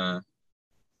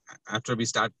we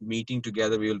start meeting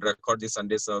together, we will record the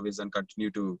Sunday service and continue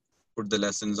to put the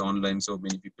lessons online so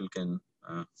many people can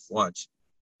watch.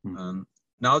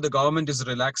 Now the government is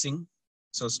relaxing,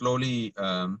 so slowly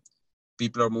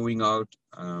people are moving out,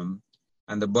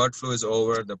 and the bird flu is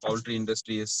over. The poultry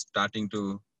industry is starting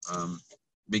to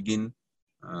begin.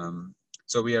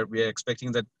 So we are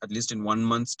expecting that at least in 1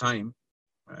 month's time,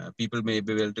 people may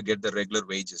be able to get the regular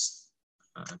wages.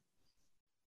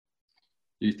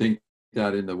 Do you think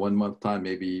that in the 1 month time,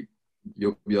 maybe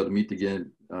you'll be able to meet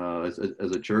again as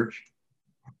a church?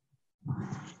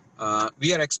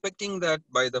 We are expecting that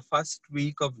by the first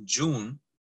week of June,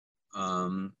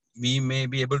 we may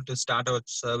be able to start our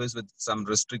service with some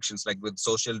restrictions, like with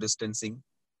social distancing.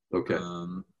 Okay.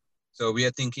 So we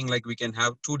are thinking like we can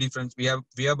have two different. We have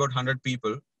about 100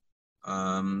 people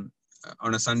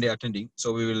on a Sunday attending.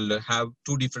 So we will have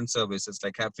two different services,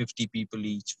 like have 50 people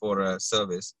each for a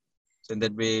service. So in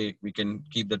that way, we can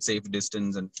keep that safe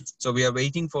distance. And so we are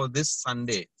waiting for this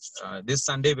Sunday. This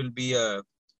Sunday will be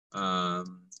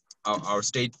our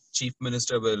state chief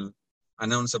minister will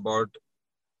announce about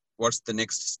what's the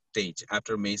next stage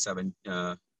after May 17th.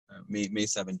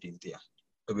 Yeah.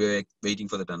 So we're waiting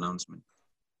for that announcement.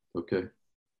 Okay.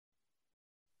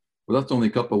 Well, that's only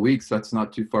a couple of weeks. That's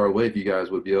not too far away. If you guys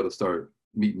would be able to start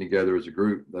meeting together as a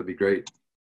group, that'd be great.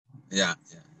 Yeah.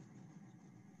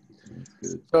 That's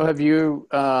good. So have you,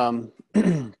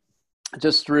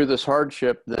 just through this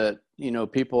hardship that,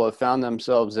 people have found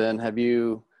themselves in,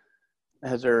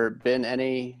 has there been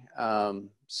any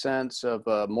sense of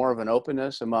more of an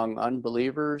openness among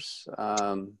unbelievers?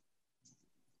 I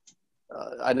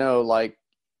know, like,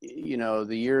 the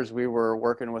years we were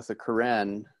working with the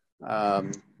Karen,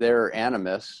 they're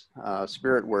animists,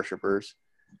 spirit worshipers,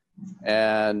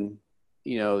 and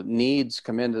needs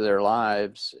come into their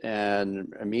lives,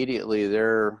 and immediately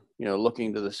they're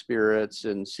looking to the spirits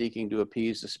and seeking to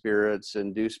appease the spirits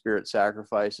and do spirit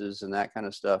sacrifices and that kind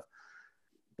of stuff.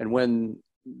 And when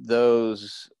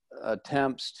those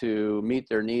attempts to meet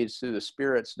their needs through the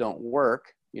spirits don't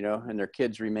work, and their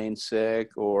kids remain sick,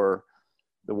 or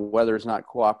the weather's not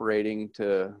cooperating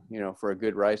to, for a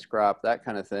good rice crop, that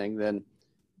kind of thing, then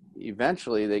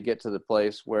eventually they get to the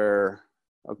place where,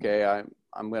 okay,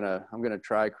 I'm gonna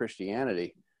try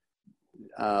Christianity.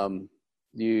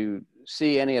 Do you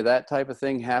see any of that type of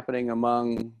thing happening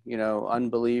among,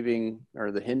 unbelieving,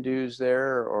 or the Hindus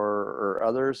there, or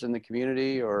others in the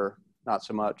community, or not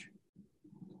so much?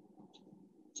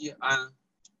 Yeah.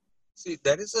 See,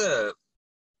 there is a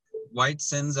wide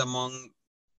sense among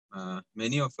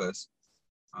many of us.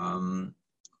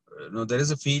 There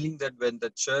is a feeling that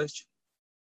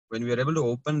when we are able to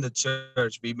open the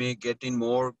church, we may get in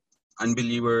more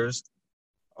unbelievers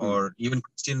or even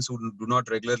Christians who do not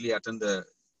regularly attend the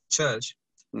church,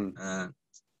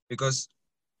 because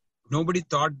nobody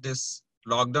thought this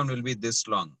lockdown will be this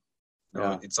long.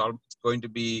 It's almost going to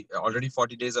be, already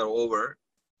 40 days are over.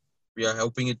 We are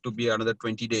hoping it to be another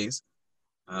 20 days.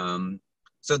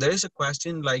 So there is a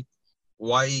question like,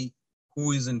 why,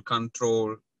 who is in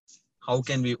control? How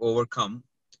can we overcome?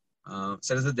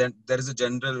 So there is a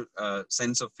general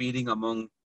sense of feeling among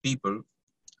people.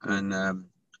 And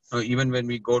Even when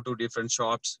we go to different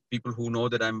shops, people who know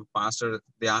that I'm a pastor,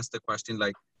 they ask the question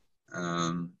like,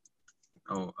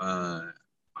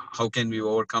 how can we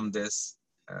overcome this?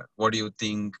 What do you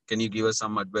think? Can you give us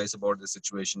some advice about the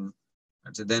situation?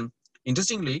 And so then,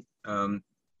 interestingly,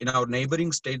 in our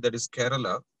neighboring state, that is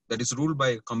Kerala, that is ruled by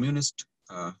a communist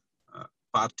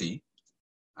party,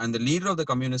 and the leader of the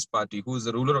communist party, who is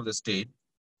the ruler of the state,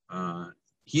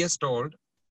 he has told,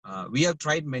 we have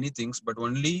tried many things, but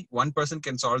only one person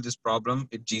can solve this problem.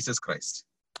 It's Jesus Christ.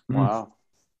 Wow.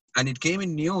 And it came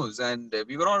in news, and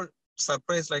we were all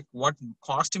surprised, like what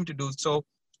caused him to do so.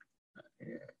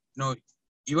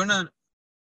 Even an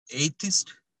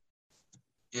atheist,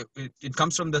 it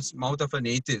comes from the mouth of an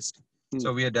atheist.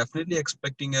 So we are definitely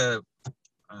expecting a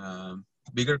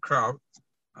bigger crowd.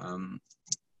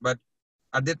 But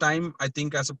at the time, I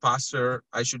think as a pastor,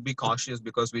 I should be cautious,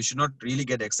 because we should not really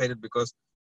get excited because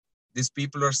these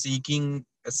people are seeking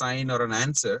a sign or an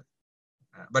answer.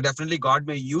 But definitely God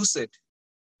may use it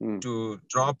to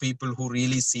draw people who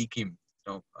really seek him,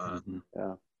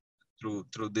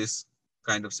 through this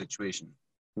kind of situation.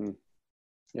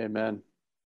 Amen.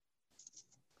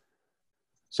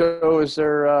 So is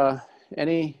there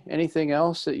anything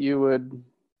else that you would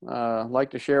like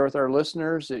to share with our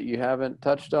listeners that you haven't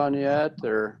touched on yet,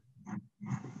 or?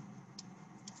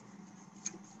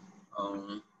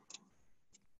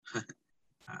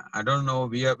 I don't know.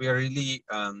 We are really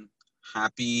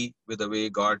happy with the way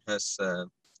God has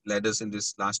led us in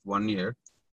this last 1 year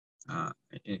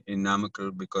in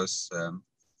Namakkal, because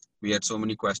we had so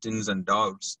many questions and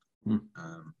doubts,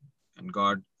 and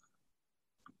God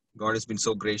has been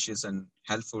so gracious and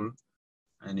helpful,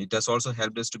 and it has also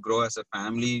helped us to grow as a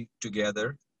family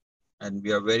together. And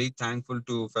we are very thankful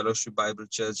to Fellowship Bible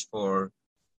Church for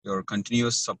your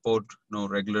continuous support,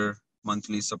 regular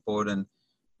monthly support, and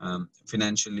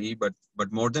financially, but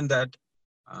more than that,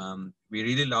 we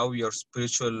really love your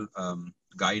spiritual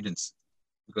guidance,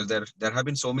 because there have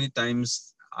been so many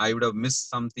times I would have missed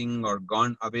something or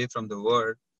gone away from the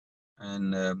word,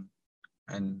 and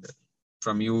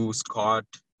from you, Scott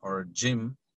or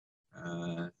Jim,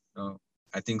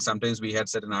 I think sometimes we had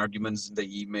certain arguments in the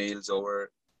emails over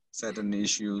certain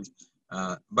issues,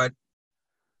 but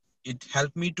it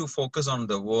helped me to focus on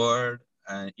the word.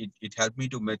 It helped me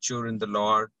to mature in the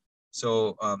Lord.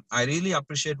 So I really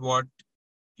appreciate what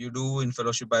you do in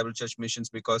Fellowship Bible Church Missions,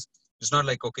 because it's not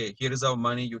like, okay, here is our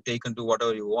money, you take and do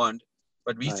whatever you want.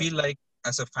 But we feel like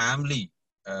as a family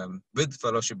with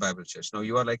Fellowship Bible Church,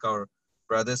 you are like our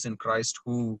brothers in Christ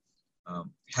who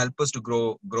help us to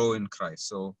grow in Christ.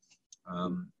 So,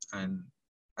 and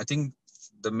I think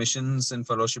the missions in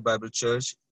Fellowship Bible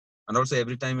Church, and also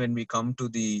every time when we come to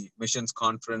the missions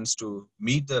conference to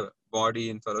meet the body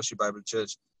in Fellowship Bible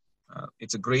Church,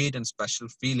 it's a great and special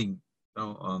feeling.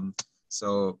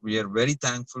 So we are very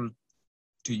thankful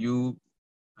to you,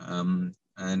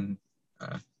 and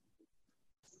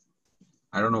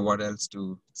I don't know what else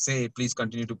to say. Please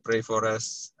continue to pray for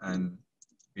us, and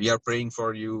we are praying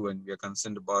for you, and we are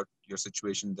concerned about your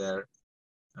situation there,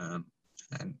 and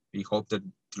we hope that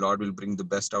the Lord will bring the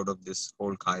best out of this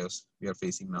whole chaos we are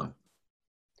facing now.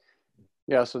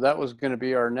 Yeah, so that was going to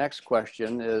be our next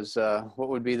question, is what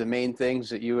would be the main things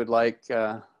that you would like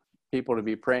people to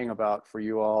be praying about for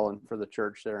you all and for the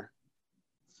church there?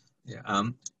 Yeah,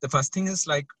 the first thing is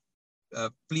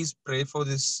please pray for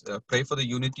this, pray for the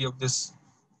unity of this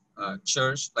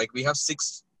church. Like, we have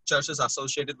 6 churches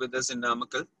associated with us in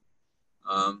Namakkal.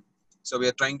 So we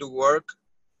are trying to work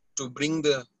to bring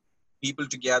the people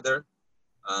together.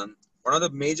 One of the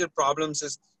major problems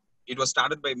is it was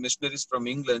started by missionaries from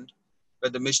England.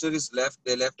 When the missionaries left,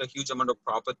 they left a huge amount of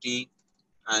property,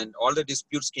 and all the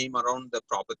disputes came around the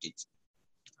properties.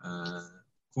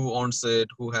 Who owns it?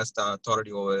 Who has the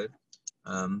authority over it?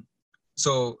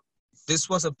 So this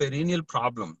was a perennial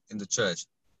problem in the church.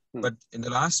 But in the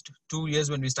last 2 years,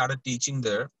 when we started teaching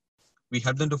there, we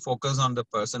helped them to focus on the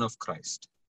person of Christ.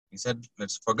 We said,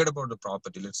 let's forget about the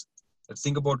property. Let's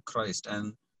think about Christ.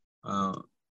 And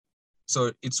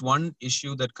so it's one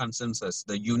issue that concerns us,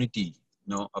 the unity,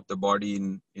 of the body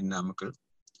in Namakkal.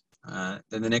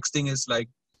 Then the next thing is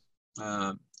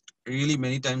really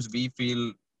many times we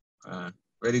feel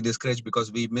very discouraged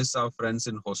because we miss our friends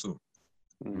in Hosur.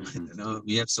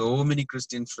 We have so many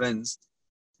Christian friends,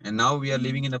 and now we are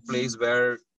living in a place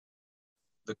where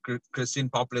the Christian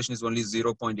population is only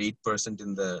 0.8%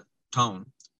 in the town.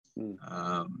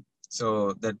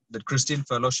 So that the Christian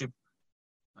fellowship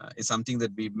is something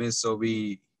that we miss. So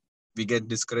we get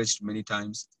discouraged many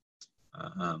times.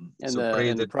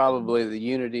 And probably the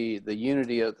unity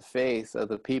of the faith of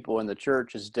the people in the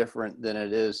church is different than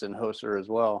it is in Hosur as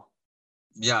well.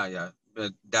 Yeah.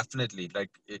 definitely. Like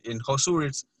in Hosur,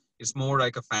 it's more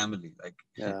like a family. Like,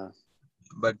 Yeah.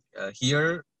 but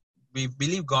here we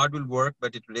believe God will work,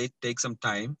 but it will take some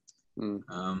time.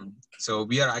 So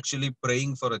we are actually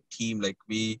praying for a team. Like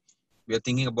we are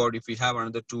thinking about if we have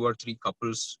another 2 or 3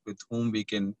 couples with whom we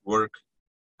can work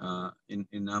in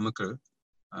Namakkal,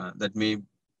 that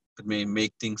may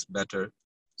make things better.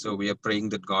 So we are praying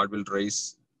that God will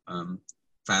raise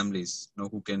families,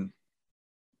 who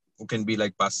can be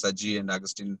like Pastor Saji and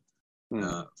Augustine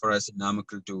for us in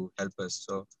Namakkal to help us.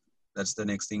 So that's the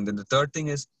next thing. Then the third thing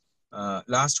is,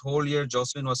 last whole year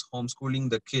Jocelyn was homeschooling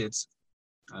the kids,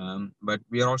 but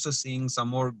we are also seeing some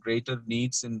more greater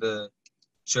needs in the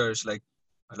church. Like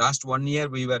last 1 year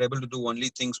we were able to do only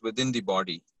things within the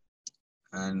body,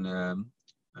 and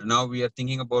now we are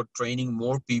thinking about training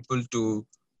more people to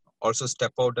also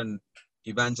step out and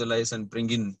evangelize and bring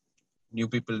in new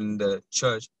people in the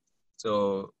church.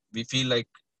 So we feel like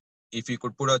if we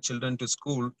could put our children to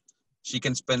school, she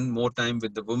can spend more time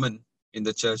with the women in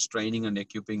the church, training and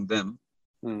equipping them.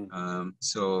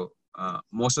 So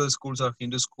most of the schools are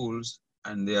Hindu schools,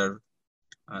 and they're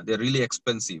really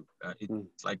expensive.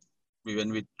 It's like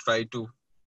when we try to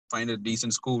find a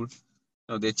decent school,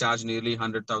 they charge nearly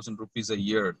 100,000 rupees a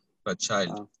year per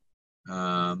child.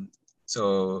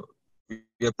 So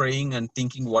we are praying and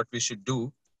thinking what we should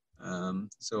do.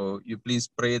 So you please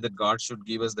pray that God should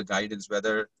give us the guidance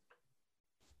whether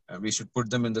we should put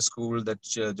them in the school that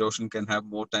Jocelyn can have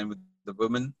more time with the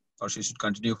women, or she should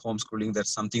continue homeschooling.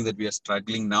 That's something that we are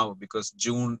struggling now, because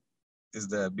June is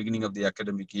the beginning of the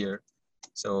academic year.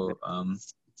 So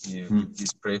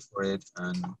please pray for it,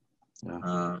 and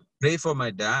pray for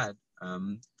my dad.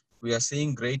 We are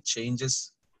seeing great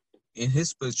changes in his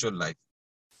spiritual life,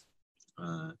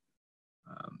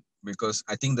 because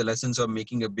I think the lessons are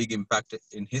making a big impact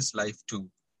in his life too.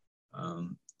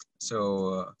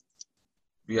 So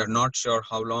we are not sure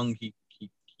how long he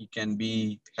can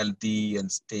be healthy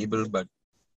and stable, but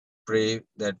pray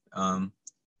that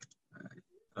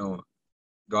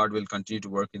God will continue to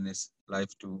work in his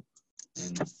life too.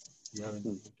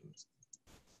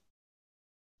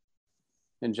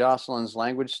 In Jocelyn's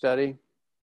language study?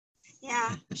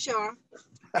 Yeah, sure.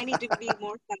 I need to be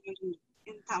more Tamil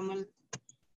in Tamil.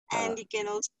 And you can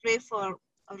also pray for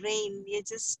rain. It's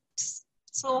just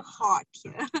so hot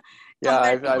here. Yeah,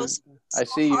 I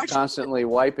see you constantly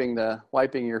wiping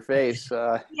your face.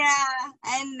 Yeah,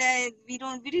 and we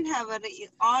didn't have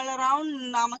all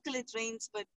around Namakkal it rains,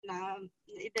 but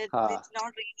it's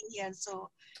not raining here, so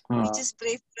we just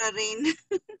pray for a rain.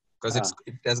 Because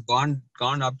it has gone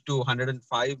up to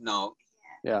 105 now.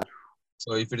 Yeah.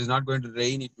 So if it is not going to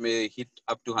rain, it may hit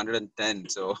up to 110.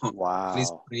 So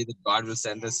please pray that God will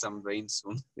send us some rain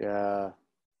soon. Yeah.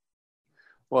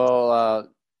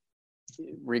 Well,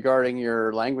 regarding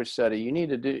your language study, you need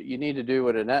to do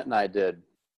what Annette and I did.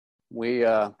 We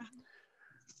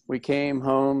came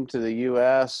home to the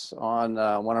U.S. on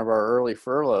one of our early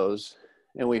furloughs,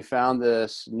 and we found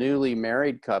this newly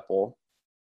married couple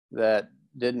that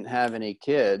didn't have any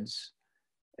kids,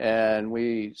 and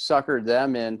we suckered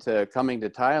them into coming to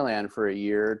Thailand for a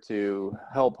year to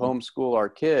help homeschool our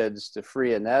kids, to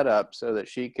free Annette up so that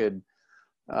she could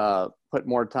put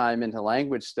more time into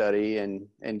language study and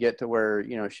get to where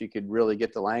she could really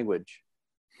get the language.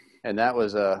 And that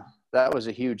was a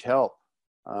huge help,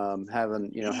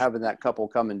 having that couple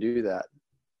come and do that.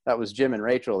 That was Jim and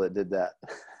Rachel that did that.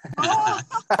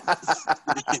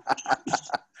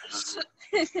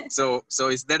 So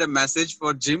is that a message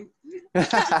for Jim?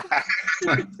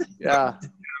 Yeah.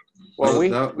 Well,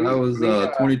 that was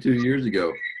 22 years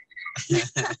ago.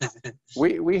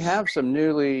 We have some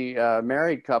newly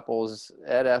married couples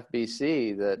at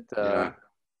FBC that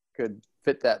could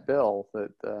fit that bill.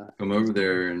 That come over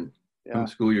there and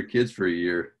homeschool your kids for a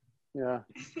year. Yeah.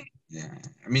 Yeah.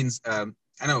 I mean,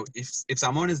 I know if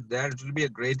someone is there, it will be a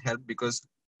great help, because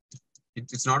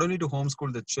it's not only to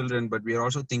homeschool the children, but we are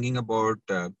also thinking about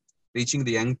reaching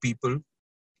the young people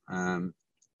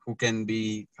who can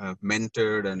be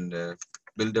mentored and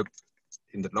build up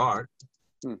in the Lord.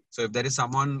 So if there is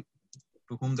someone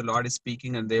to whom the Lord is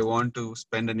speaking and they want to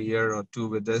spend a year or two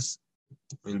with us,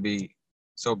 we'll be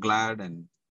so glad. And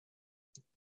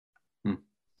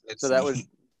so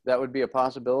that would be a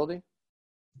possibility.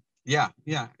 Yeah.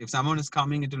 If someone is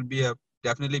coming, it will be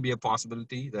definitely be a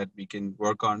possibility that we can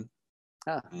work on.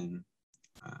 And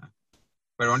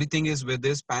but only thing is, with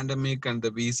this pandemic and the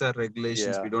visa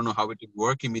regulations, we don't know how it will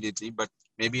work immediately. But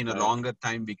maybe in a longer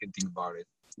time, we can think about it.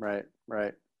 Right.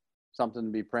 Something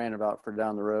to be praying about for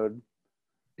down the road.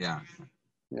 Yeah.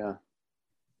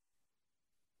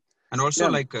 And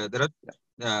also, there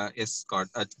are yes, Scott.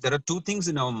 There are two things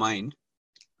in our mind.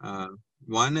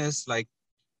 One is like,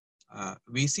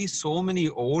 we see so many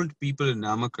old people in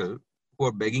Namakkal who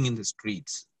are begging in the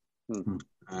streets. Hmm.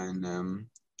 And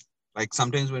like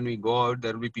sometimes when we go out,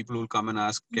 there will be people who will come and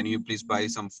ask, can you please buy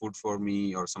some food for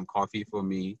me or some coffee for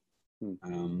me?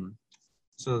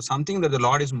 So something that the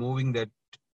Lord is moving that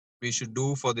we should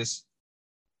do for this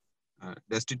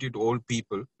destitute old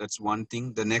people. That's one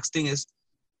thing. The next thing is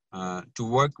to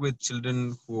work with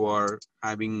children who are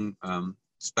having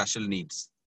special needs,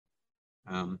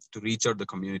 to reach out the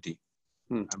community.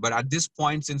 But at this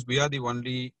point, since we are the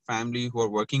only family who are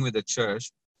working with the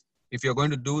church, if you're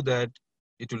going to do that,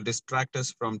 it will distract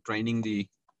us from training the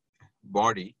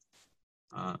body.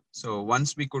 So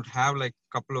once we could have like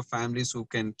a couple of families who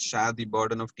can share the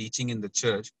burden of teaching in the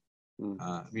church,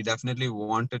 we definitely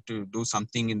wanted to do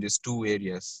something in these two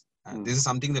areas. This is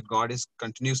something that God is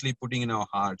continuously putting in our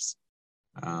hearts.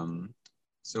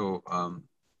 So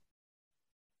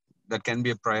that can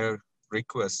be a prayer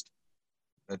request,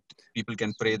 that people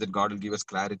can pray that God will give us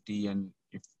clarity, and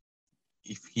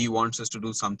if He wants us to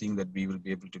do something, that we will be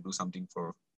able to do something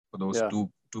for those two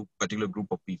particular group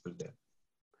of people there.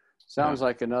 Sounds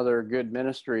like another good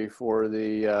ministry for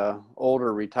the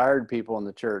older retired people in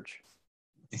the church.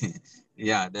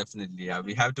 Yeah, definitely. Yeah,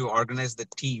 we have to organize the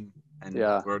team and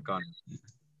work on it.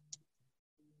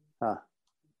 Huh.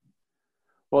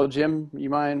 Well, Jim, you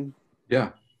mind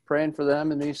praying for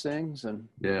them and these things? And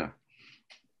yeah,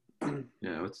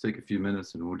 let's take a few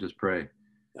minutes and we'll just pray.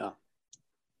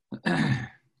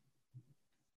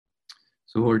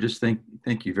 So Lord, just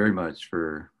thank you very much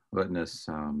for letting us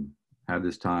have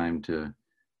this time to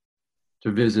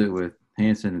visit with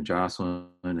Hanson and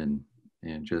Jocelyn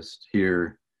and just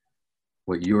hear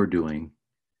what you're doing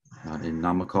in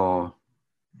Namakkal,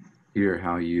 hear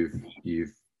how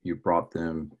you've brought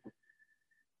them,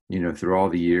 through all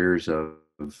the years of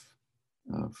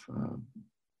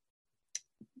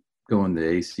going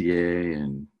to ACA,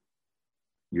 and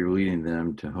you're leading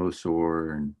them to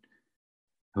Hosur and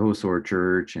Hosur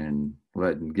Church, and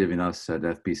giving us at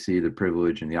FBC the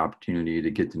privilege and the opportunity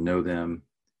to get to know them.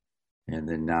 And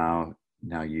then now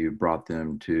you brought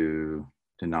them to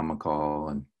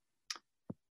Namakkal, and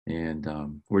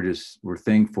we're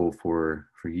thankful for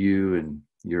you and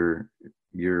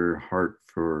your heart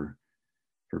for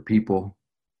people,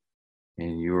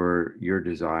 and your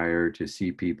desire to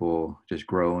see people just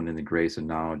growing in the grace and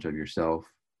knowledge of yourself,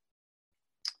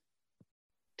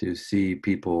 to see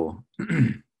people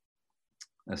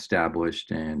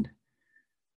established and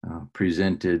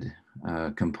presented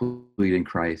complete in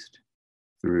Christ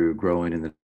through growing in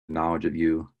the knowledge of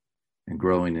you and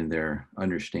growing in their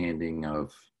understanding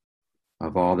of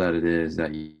all that it is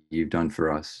that you've done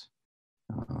for us,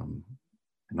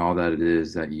 and all that it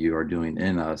is that you are doing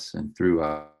in us and through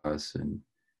us, and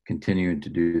continuing to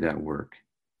do that work.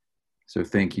 So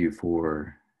thank you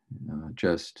for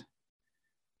just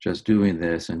doing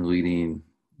this and leading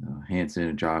Hanson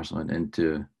and Jocelyn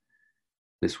into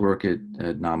this work at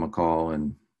Namakkal,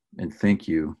 and thank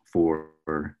you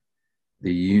for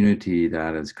the unity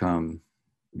that has come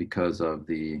because of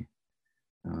the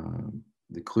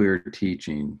clear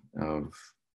teaching of,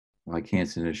 like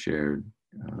Hanson has shared,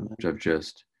 of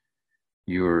just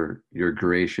your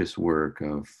gracious work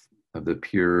of the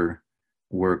pure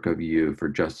work of you for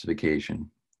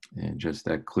justification, and just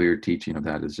that clear teaching of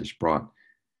that has just brought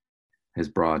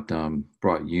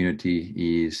unity,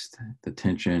 eased the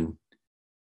tension,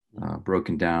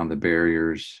 broken down the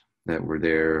barriers that were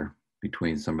there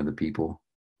between some of the people.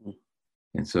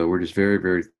 And so we're just very,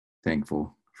 very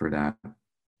thankful for that.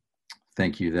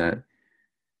 Thank you that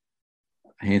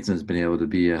Hanson's been able to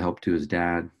be a help to his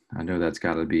dad. I know that's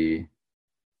got to be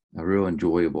a real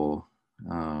enjoyable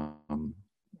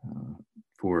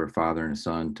for a father and a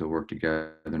son to work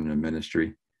together in a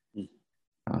ministry.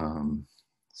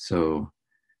 So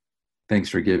thanks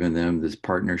for giving them this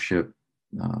partnership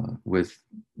with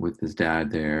his dad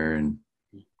there, and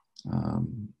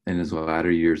in his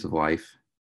latter years of life.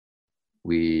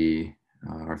 We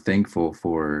are thankful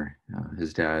for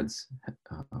his dad's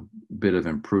bit of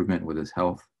improvement with his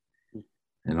health,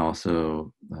 and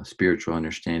also spiritual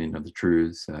understanding of the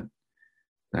truths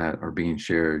that are being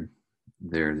shared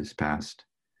there this past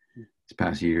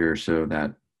year or so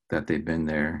that they've been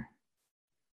there.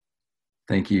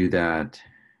 Thank you that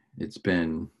it's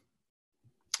been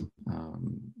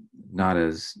not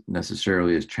as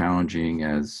necessarily as challenging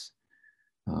as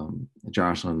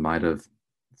Jocelyn might have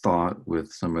thought,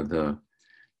 with some of the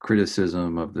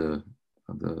criticism of the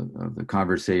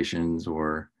conversations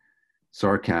or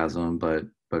sarcasm, but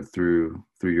through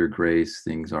your grace,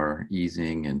 things are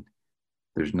easing, and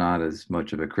there's not as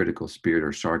much of a critical spirit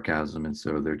or sarcasm, and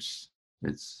so there's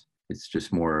it's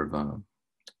just more of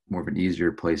an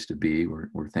easier place to be.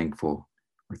 We're thankful.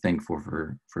 We're thankful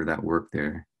for that work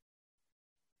there.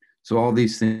 So all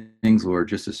these things, Lord,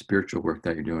 just the spiritual work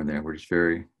that you're doing there, we're just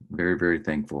very, very, very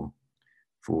thankful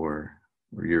for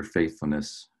your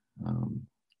faithfulness in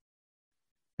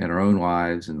our own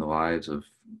lives and the lives of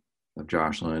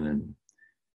Jocelyn and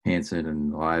Hanson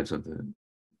and the lives of the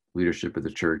leadership of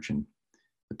the church and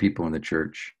the people in the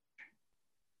church.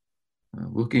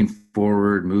 Moving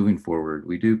forward,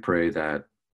 we do pray that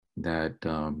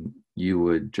you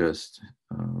would just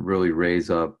really raise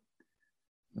up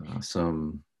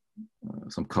some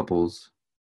couples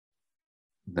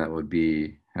that would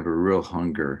have a real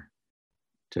hunger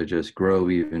to just grow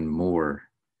even more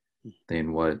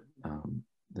than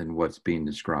what's being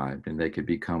described, and they could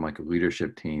become like a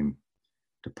leadership team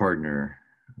to partner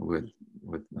with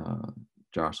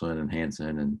Jocelyn and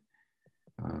Hanson and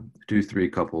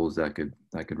 2-3 couples that could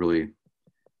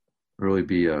really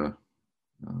be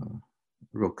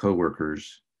real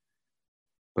co-workers,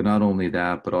 but not only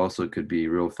that, but also could be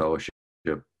real fellowship,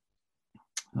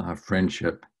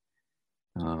 friendship,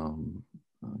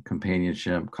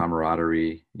 companionship,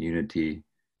 camaraderie, unity,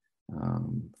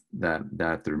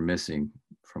 that they're missing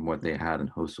from what they had in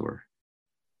Hosur.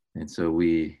 And so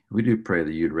we do pray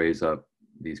that you'd raise up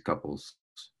these couples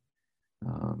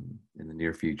in the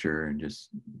near future and just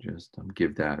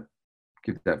give that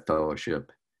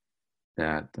fellowship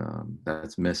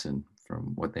that's missing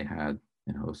from what they had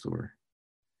in Hosur.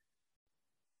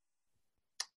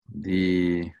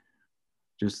 The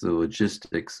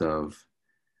logistics of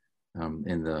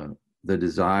and the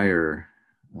desire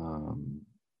of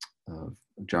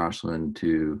Jocelyn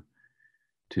to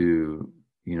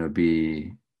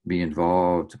be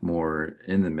involved more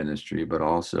in the ministry, but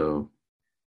also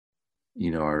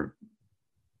our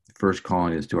first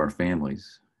calling is to our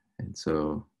families, and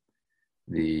so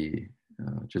the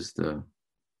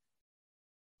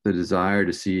desire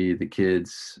to see the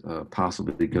kids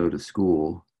possibly go to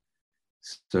school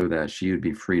so that she would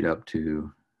be freed up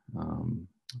to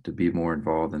be more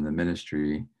involved in the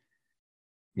ministry,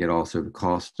 yet also the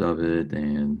cost of it,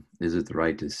 and is it the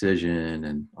right decision,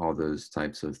 and all those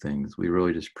types of things. We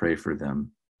really just pray for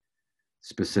them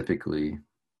specifically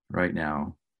right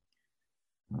now,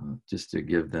 just to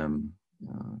give them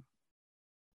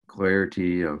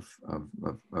clarity of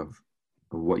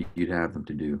what you'd have them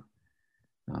to do,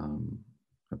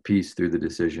 a peace through the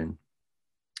decision,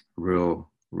 real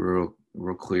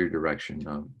clear direction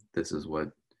of this is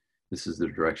the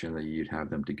direction that you'd have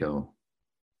them to go.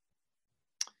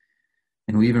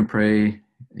 And we even pray,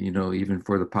 even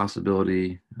for the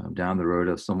possibility down the road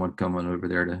of someone coming over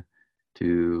there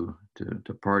to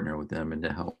partner with them and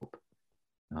to help.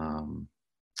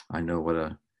 I know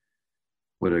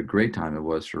what a great time it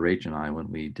was for Rach and I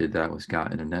when we did that with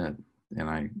Scott and Annette, and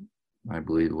I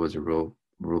believe it was a real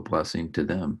blessing to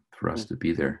them for us to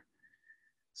be there.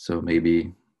 So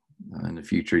maybe in the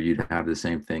future you'd have the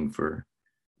same thing for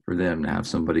them, to have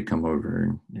somebody come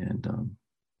over and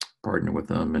partner with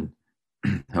them and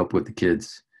help with the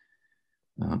kids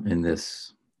in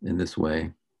this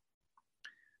way.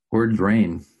 Or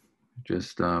rain,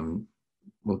 just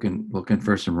looking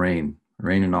for some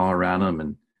raining all around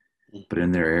them, but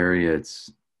in their area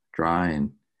it's dry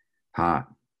and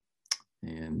hot.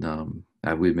 And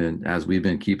as we've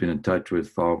been keeping in touch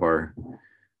with all of our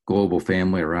global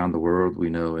family around the world, we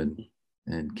know in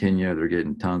Kenya they're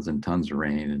getting tons and tons of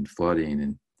rain and flooding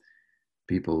and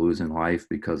people losing life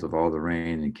because of all the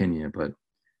rain in Kenya. But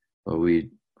we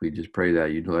just pray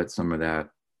that you'd let some of that,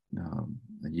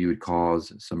 you would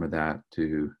cause some of that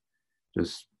to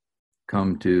just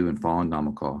come to and fall in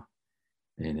Namakwa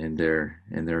and in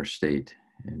their state,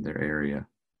 in their area.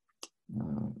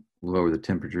 Lower the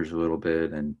temperatures a little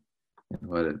bit and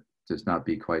let it just not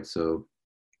be quite so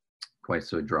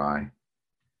dry.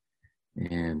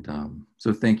 And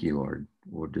so thank you, Lord.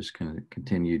 We're just going to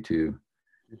continue to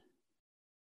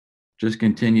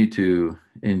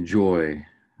enjoy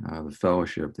the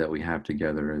fellowship that we have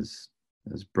together as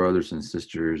brothers and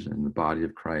sisters in the body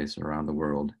of Christ around the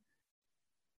world,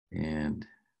 and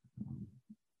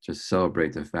just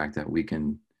celebrate the fact that we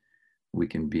can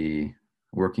be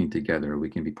working together, we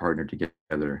can be partnered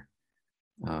together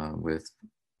with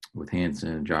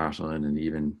Hanson and Jocelyn and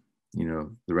even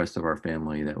the rest of our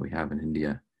family that we have in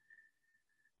India.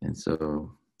 And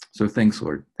so thanks,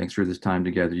 Lord. Thanks for this time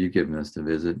together you've given us to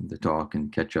visit and to talk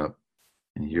and catch up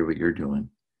and hear what you're doing.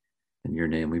 In your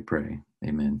name we pray.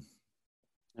 Amen.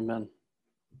 Amen.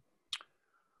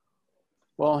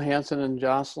 Well, Hanson and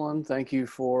Jocelyn, thank you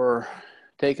for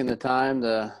taking the time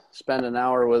to spend an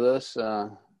hour with us.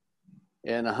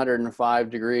 in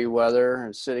 105-degree weather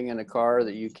and sitting in a car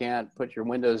that you can't put your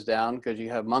windows down because you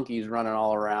have monkeys running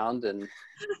all around, and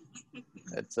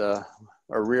it's a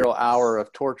real hour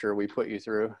of torture we put you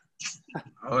through.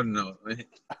 Oh no,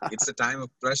 it's a time of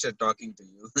pleasure talking to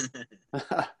you.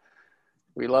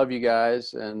 We love you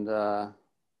guys, and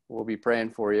we'll be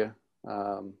praying for you.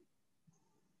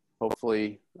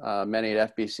 Hopefully many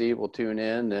at FBC will tune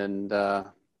in and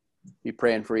be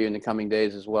praying for you in the coming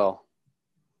days as well.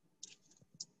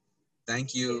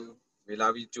 Thank you. We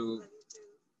love you too.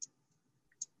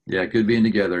 Yeah, good being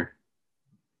together.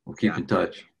 We'll keep in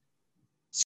touch.